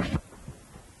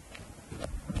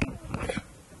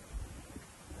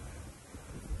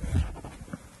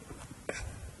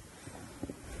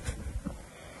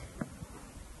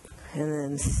 And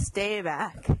then stay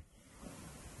back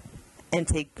and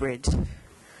take bridge.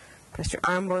 Press your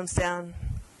arm bones down.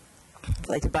 If you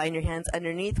like to bind your hands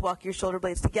underneath, walk your shoulder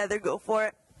blades together, go for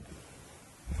it.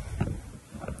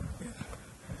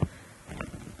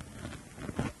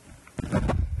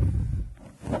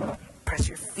 Press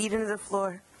your feet into the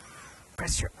floor.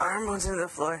 Press your arm bones into the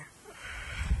floor.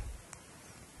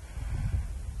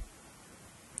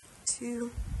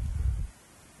 2.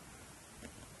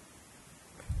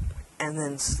 And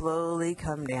then slowly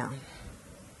come down.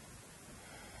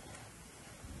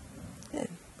 Good.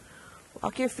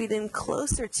 Walk your feet in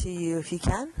closer to you if you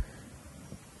can.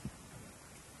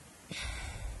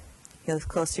 Get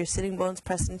close to your sitting bones,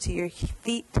 press into your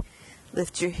feet.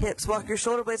 Lift your hips, walk your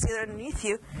shoulder blades together underneath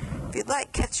you. If you'd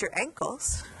like, catch your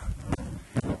ankles.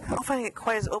 I don't find it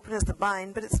quite as open as the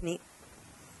bind, but it's neat.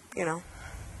 You know.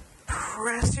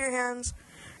 Press your hands,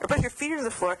 or press your feet into the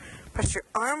floor. Press your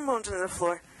arm bones into the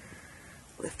floor.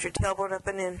 Lift your tailbone up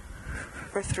and in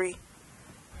for 3,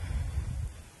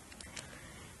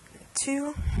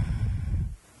 2,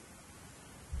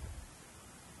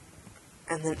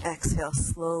 and then exhale,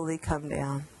 slowly come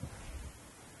down.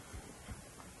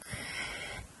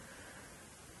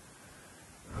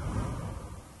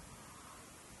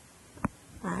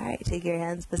 All right, take your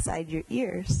hands beside your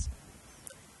ears.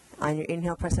 On your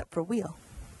inhale, press up for wheel.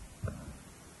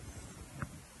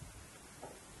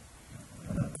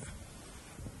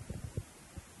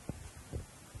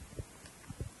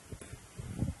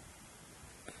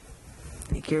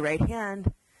 Take your right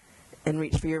hand and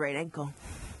reach for your right ankle.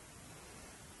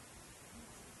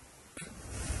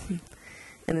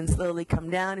 And then slowly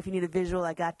come down. If you need a visual,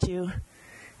 I got you.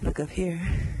 Look up here.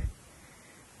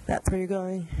 That's where you're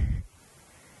going.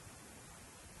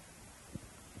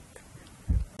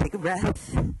 Take a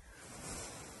breath.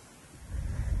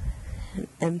 And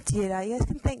empty it out. You guys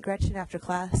can thank Gretchen after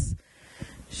class.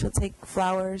 She'll take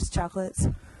flowers, chocolates,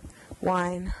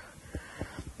 wine.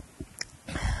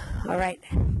 All right.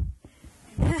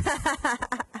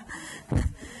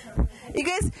 You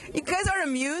guys aren't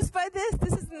amused by this?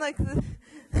 This isn't like the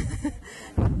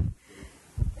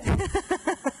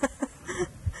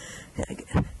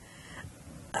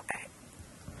all right.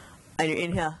 On your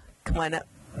inhale, come on up.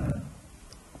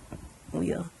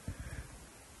 Wheel.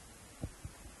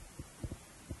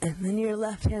 And then your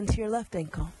left hand to your left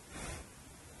ankle.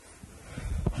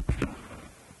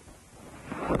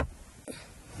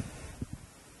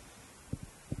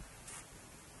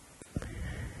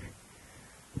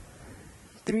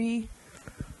 Three,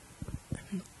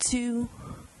 2,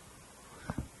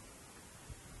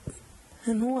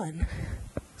 and 1.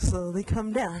 Slowly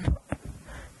come down.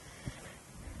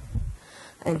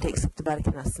 And take Supta Baddha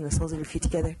Konasana. Soles of your feet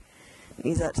together.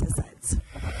 Knees out to the sides.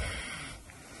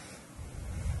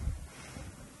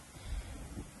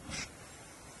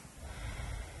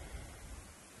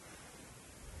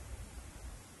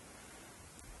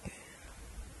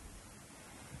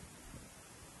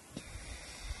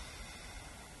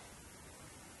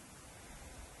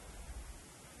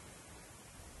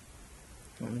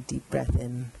 And deep breath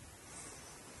in.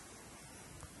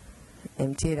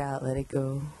 Empty it out. Let it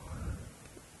go.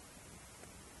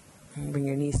 And bring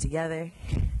your knees together.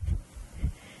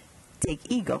 Take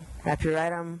eagle. Wrap your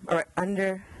right arm or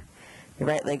under, your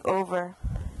right leg over.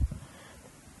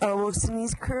 Elbows to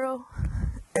knees curl,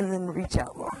 and then reach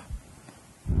out long.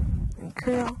 And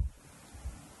curl,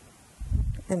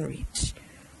 and reach.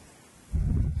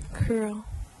 Curl.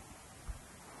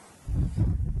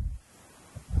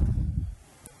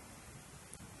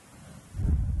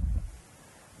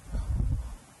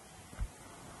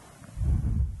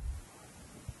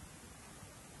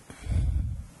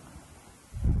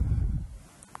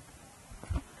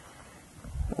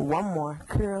 One more,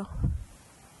 curl,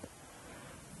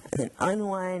 and then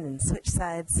unwind and switch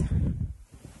sides,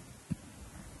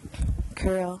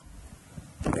 curl,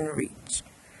 and reach.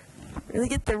 Really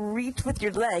get the reach with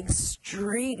your legs,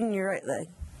 straighten your right leg.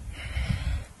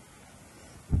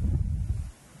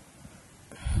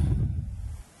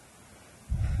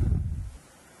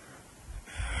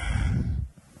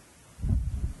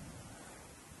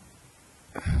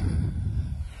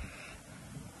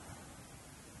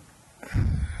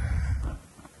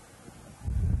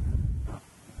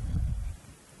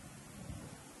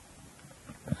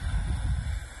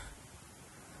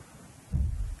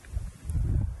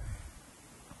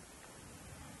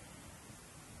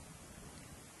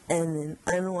 And then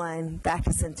unwind back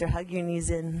to center. Hug your knees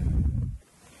in.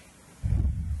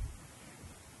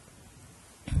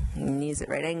 Knees at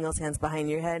right angles, hands behind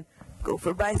your head. Go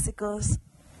for bicycles.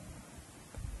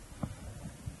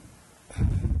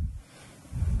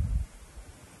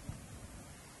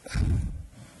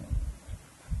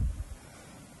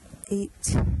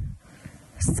 Eight,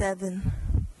 7,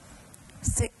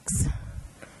 6,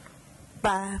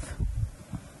 5,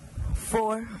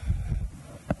 4,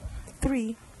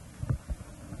 3,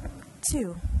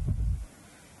 2,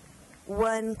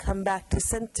 1. Come back to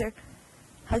center.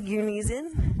 Hug your knees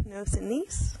in, nose and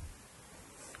knees.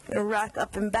 Gonna rock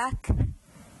up and back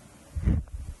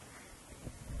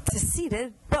to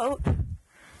seated boat.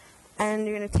 And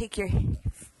you're gonna take your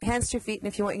hands to your feet, and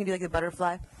if you want, you can do like a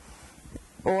butterfly.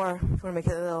 Or if you want to make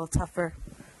it a little tougher,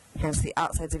 hands to the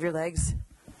outsides of your legs.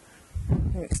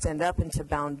 You extend up into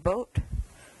bound boat.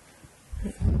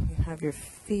 You have your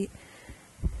feet.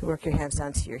 You work your hands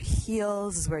down to your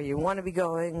heels, is where you want to be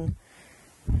going.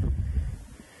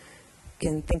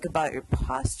 Again, think about your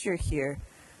posture here.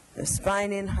 The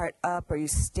spine in, heart up. Are you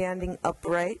standing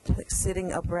upright, like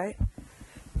sitting upright?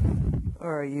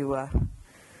 Or are you a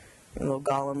little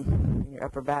golem in your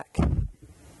upper back?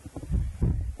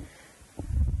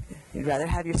 You'd rather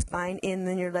have your spine in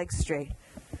than your legs straight.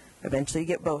 Eventually you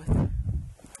get both.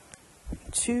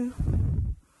 2.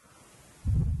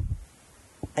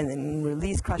 And then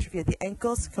release, cross your feet at the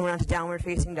ankles. Come around to downward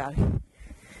facing dog.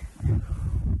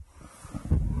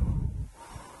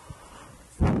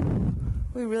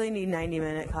 We really need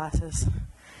 90-minute classes.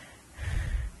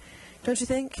 Don't you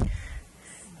think?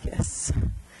 Yes.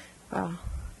 Wow.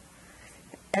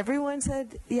 Everyone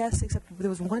said yes, except there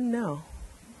was one no.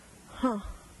 Huh.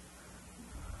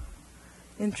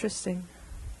 Interesting.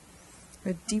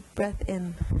 A deep breath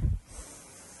in.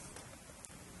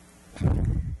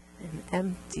 And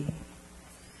empty.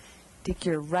 Take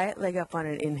your right leg up on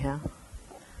an inhale.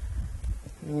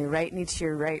 And your right knee to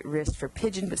your right wrist for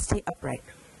pigeon, but stay upright.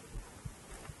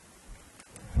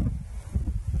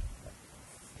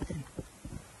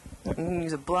 And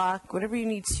use a block, whatever you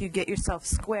need to get yourself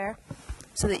square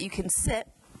so that you can sit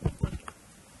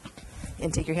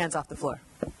and take your hands off the floor.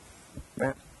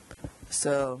 Right?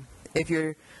 So if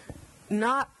your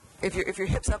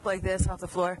hips up like this off the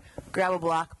floor, grab a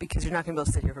block because you're not going to be able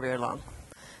to sit here for very long.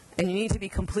 And you need to be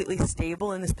completely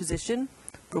stable in this position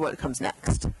for what comes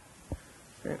next.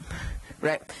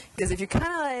 Right? Because if you're kind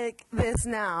of like this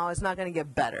now, it's not going to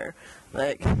get better.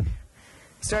 Like,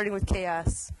 starting with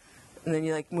chaos, and then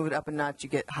you like move it up a notch, you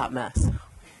get hot mess.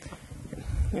 You're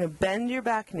going to bend your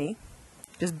back knee.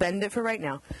 Just bend it for right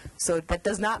now. So that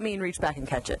does not mean reach back and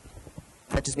catch it.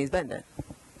 That just means bend it.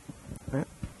 Right?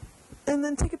 And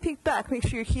then take a peek back. Make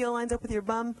sure your heel lines up with your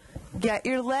bum. Get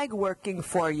your leg working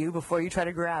for you before you try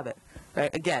to grab it.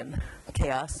 Right? Again,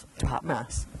 chaos to hot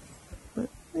mess. But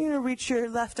you're going to reach your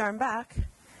left arm back.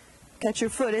 Catch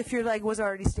your foot if your leg was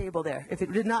already stable there. If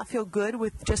it did not feel good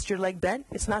with just your leg bent,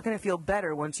 it's not going to feel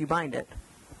better once you bind it.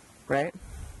 Right?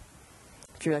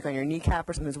 If you're like on your kneecap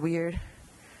or something's weird,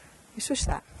 you switch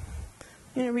that.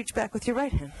 You're going to reach back with your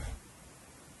right hand.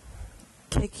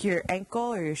 Take your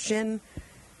ankle or your shin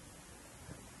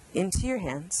into your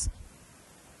hands.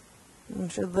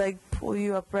 Let your leg pull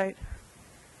you upright.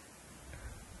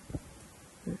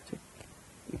 You're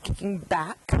kicking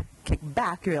back. Kick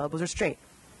back. Your elbows are straight.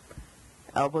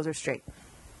 Elbows are straight.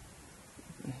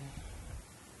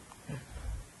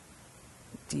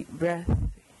 Deep breath.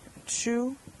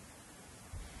 Chew.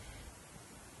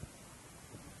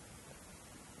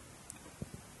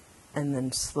 And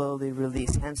then slowly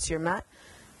release. Hands to your mat.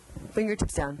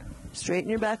 Fingertips down. Straighten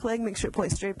your back leg. Make sure it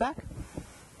points straight back.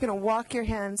 You're going to walk your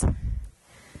hands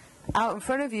out in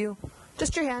front of you.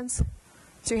 Just your hands.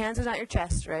 So your hands are not your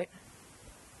chest, right?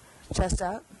 Chest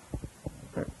out.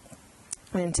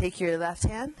 And take your left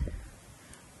hand.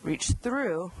 Reach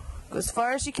through. Go as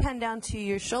far as you can down to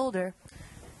your shoulder.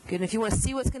 Good. And if you want to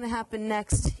see what's going to happen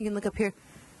next, you can look up here.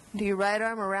 Do your right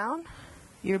arm around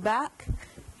your back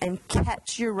and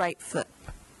catch your right foot.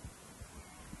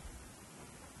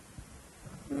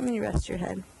 And you rest your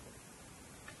head.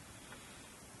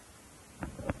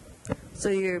 So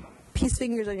your peace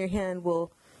fingers on your hand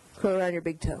will curl around your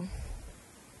big toe.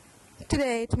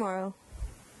 Today, tomorrow,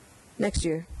 next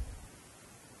year.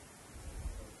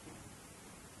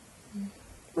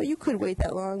 Well, you could wait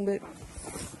that long, but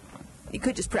you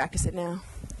could just practice it now.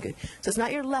 Good. So it's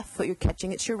not your left foot you're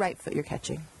catching, it's your right foot you're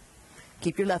catching.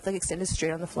 Keep your left leg extended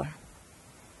straight on the floor.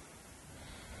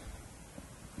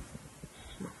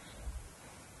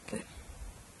 Good.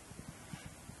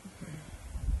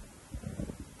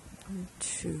 1,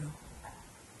 2.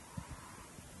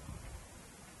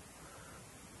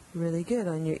 Really good.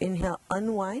 On your inhale,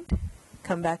 unwind.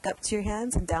 Come back up to your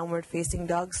hands and downward facing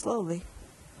dog slowly.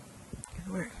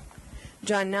 Good work.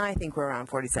 John, now I think we're around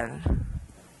 47.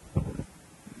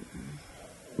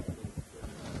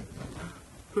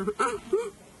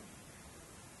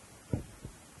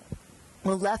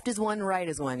 Well, left is one, right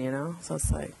is one, you know? So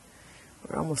it's like,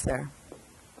 we're almost there.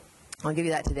 I'll give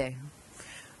you that today.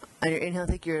 On your inhale,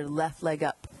 take your left leg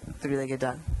up, three-legged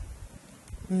dog.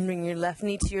 And bring your left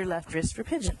knee to your left wrist for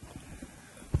pigeon.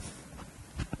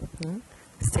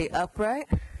 Stay upright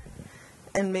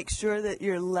and make sure that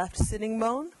your left sitting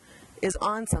bone is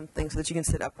on something so that you can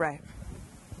sit upright.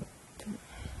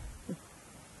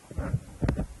 And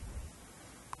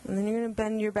then you're going to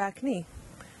bend your back knee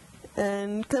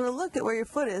and kind of look at where your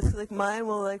foot is. Like mine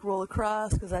will like roll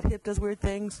across because that hip does weird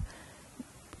things.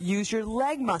 Use your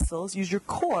leg muscles, use your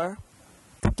core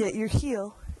to get your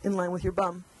heel in line with your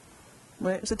bum.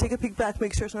 Right? So take a peek back,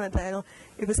 make sure it's not at a diagonal.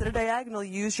 If it's at a diagonal,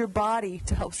 use your body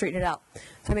to help straighten it out. Does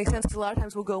that make sense? Because a lot of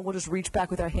times we'll just reach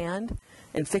back with our hand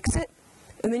and fix it.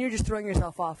 And then you're just throwing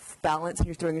yourself off balance and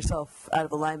you're throwing yourself out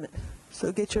of alignment.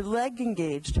 So get your leg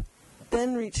engaged,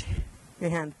 then reach your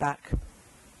hand back.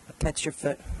 Catch your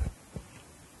foot.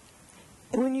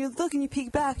 And when you look and you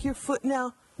peek back, your foot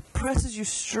now presses you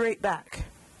straight back.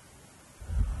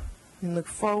 And look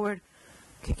forward,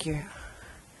 kick your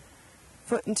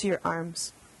foot into your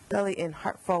arms, belly in,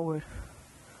 heart forward.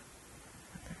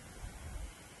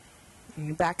 And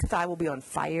your back thigh will be on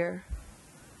fire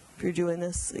if you're doing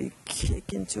this. So you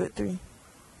kick into it, 3,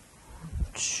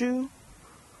 2,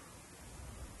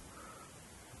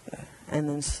 and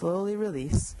then slowly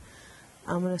release.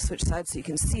 I'm going to switch sides so you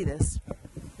can see this.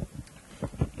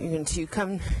 You're going to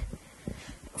come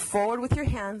forward with your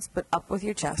hands, but up with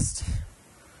your chest.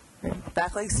 Right.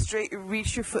 Back leg straight,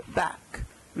 reach your foot back.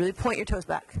 Really point your toes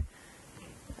back.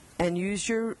 And use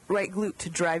your right glute to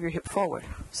drive your hip forward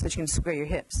so that you can square your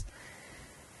hips.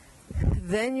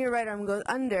 Then your right arm goes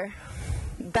under.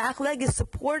 Back leg is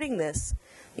supporting this.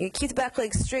 You keep the back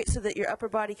leg straight so that your upper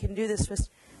body can do this.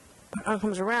 Arm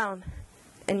comes around,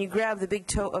 and you grab the big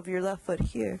toe of your left foot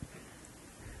here.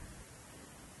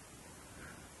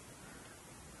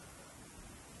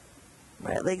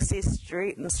 Right leg stays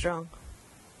straight and strong.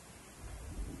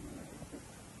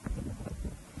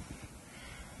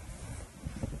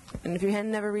 And if your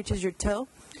hand never reaches your toe,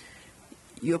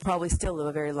 you'll probably still live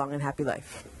a very long and happy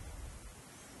life.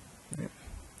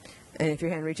 And if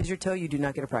your hand reaches your toe, you do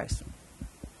not get a prize.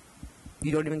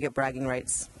 You don't even get bragging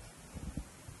rights,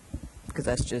 because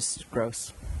that's just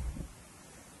gross.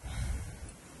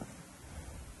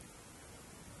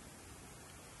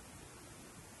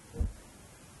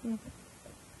 You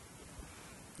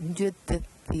get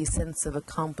the sense of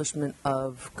accomplishment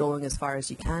of going as far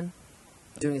as you can,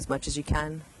 doing as much as you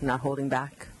can, not holding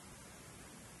back.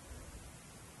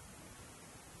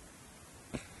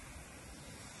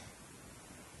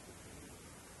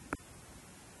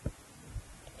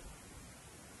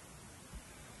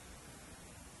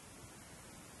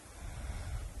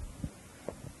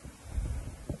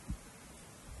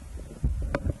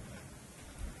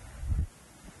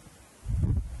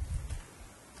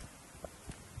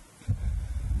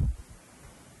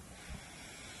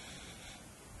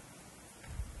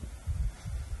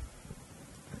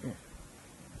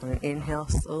 And inhale,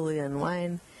 slowly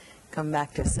unwind. Come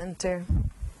back to center.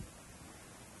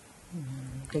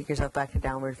 Take yourself back to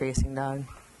downward facing dog.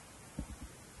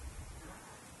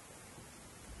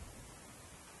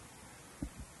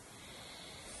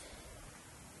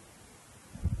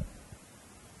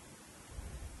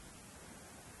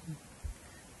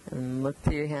 And look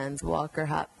through your hands, walk or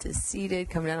hop to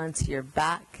seated. Come down onto your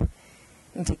back.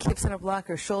 And take hips on a block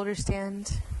or shoulder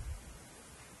stand.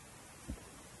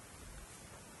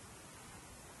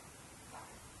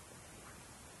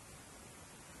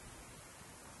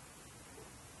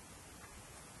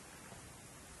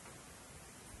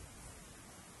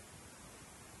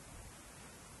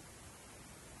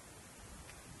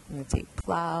 I'm going to take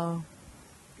plow,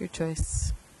 your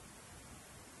choice.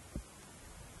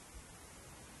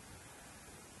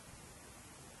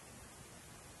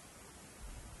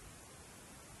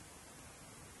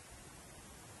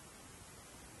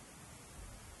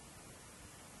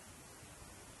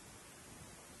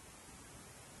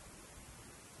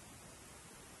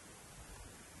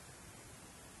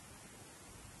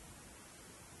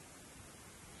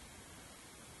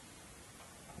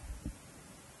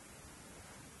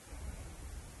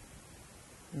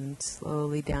 And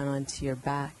slowly down onto your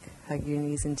back. Hug your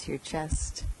knees into your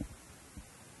chest.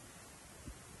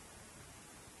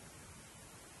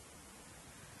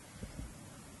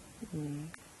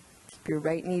 And Keep your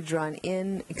right knee drawn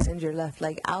in, extend your left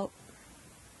leg out,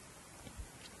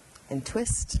 and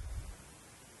twist.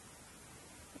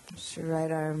 Just your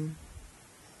right arm,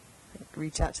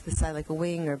 reach out to the side like a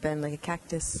wing or bend like a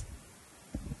cactus.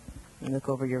 And look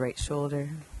over your right shoulder.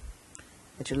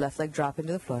 Let your left leg drop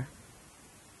into the floor.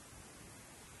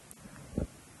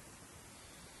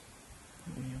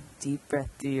 Deep breath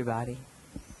through your body.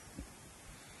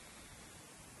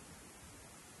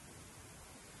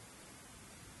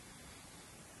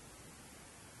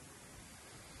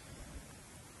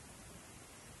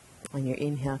 On your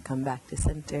inhale, come back to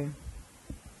center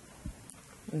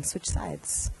and switch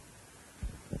sides.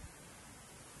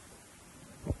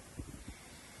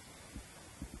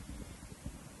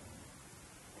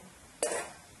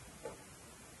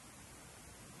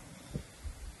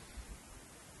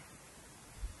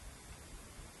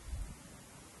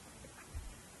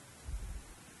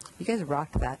 You guys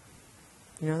rocked that.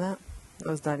 You know that? That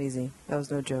was not easy. That was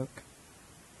no joke.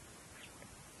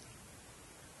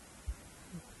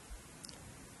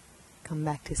 Come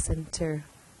back to center.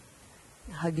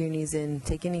 Hug your knees in.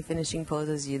 Take any finishing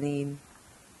poses you need.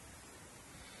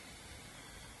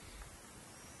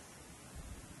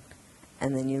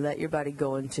 And then you let your body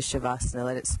go into Shavasana.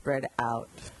 Let it spread out.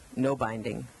 No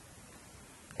binding.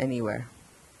 Anywhere.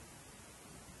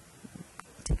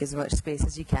 Take as much space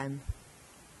as you can.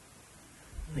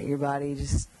 Let your body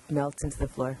just melt into the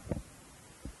floor.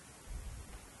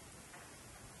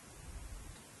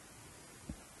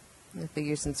 I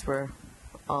figure since we're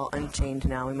all unchained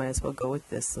now, we might as well go with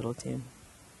this little tune.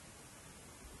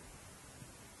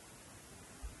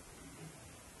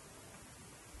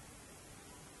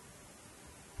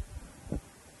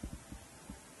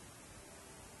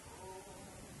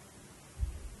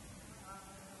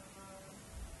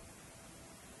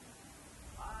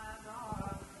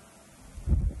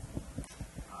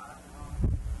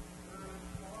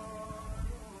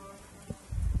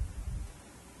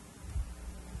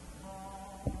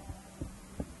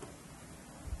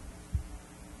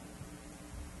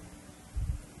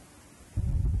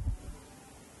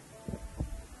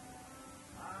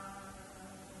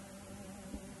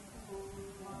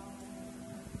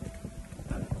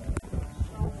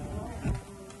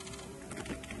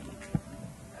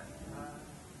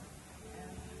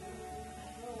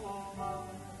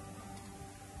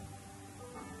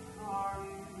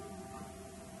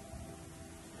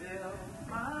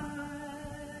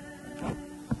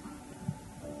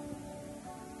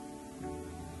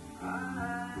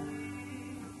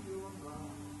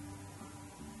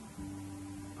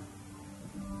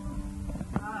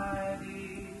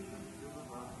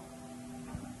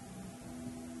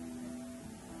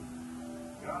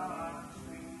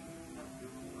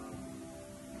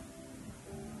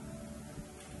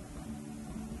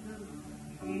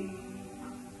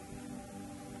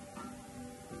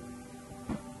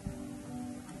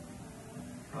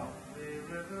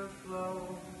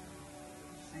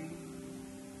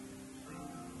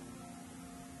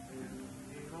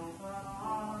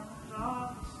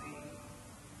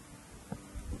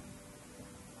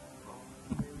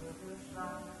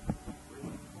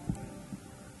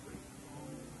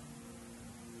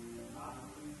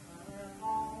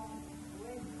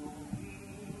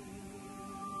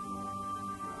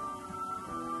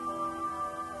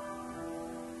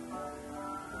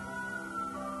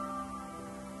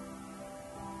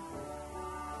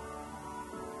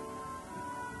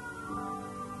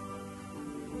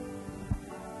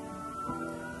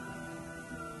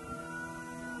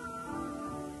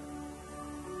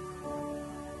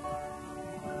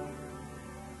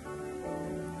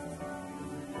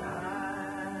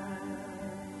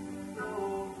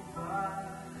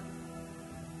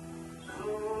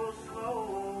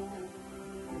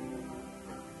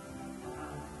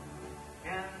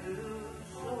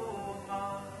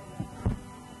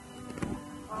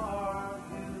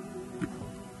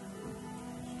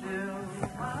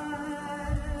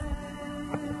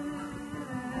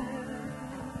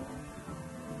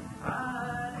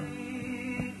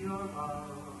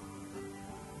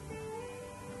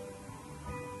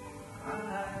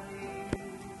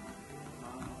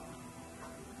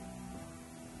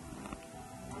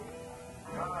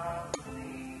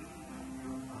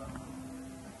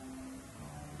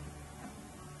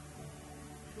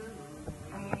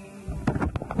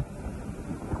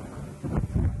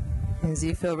 As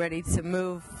you feel ready to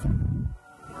move,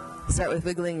 start with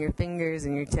wiggling your fingers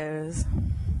and your toes.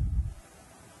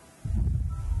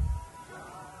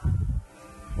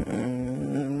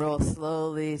 And roll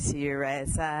slowly to your right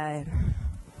side.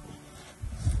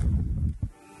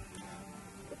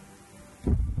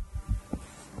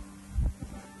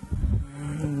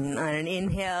 an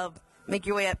inhale, make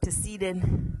your way up to seated.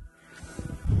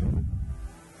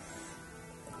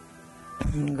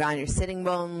 And ground your sitting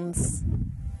bones.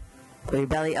 Pull your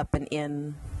belly up and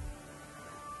in.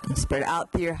 And spread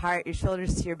out through your heart, your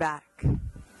shoulders to your back.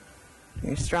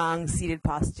 Your strong seated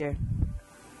posture.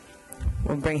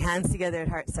 We'll bring hands together at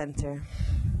heart center.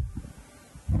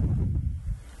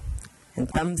 And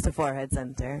thumbs to forehead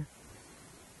center.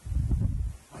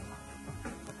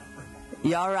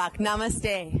 Y'all rock.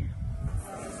 Namaste.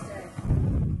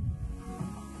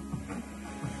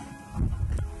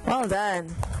 Well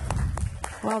done.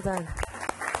 Well done.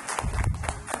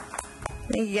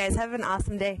 Thank you guys. Have an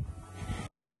awesome day.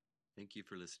 Thank you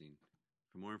for listening.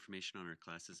 For more information on our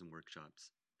classes and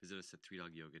workshops, visit us at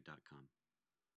 3dogyoga.com.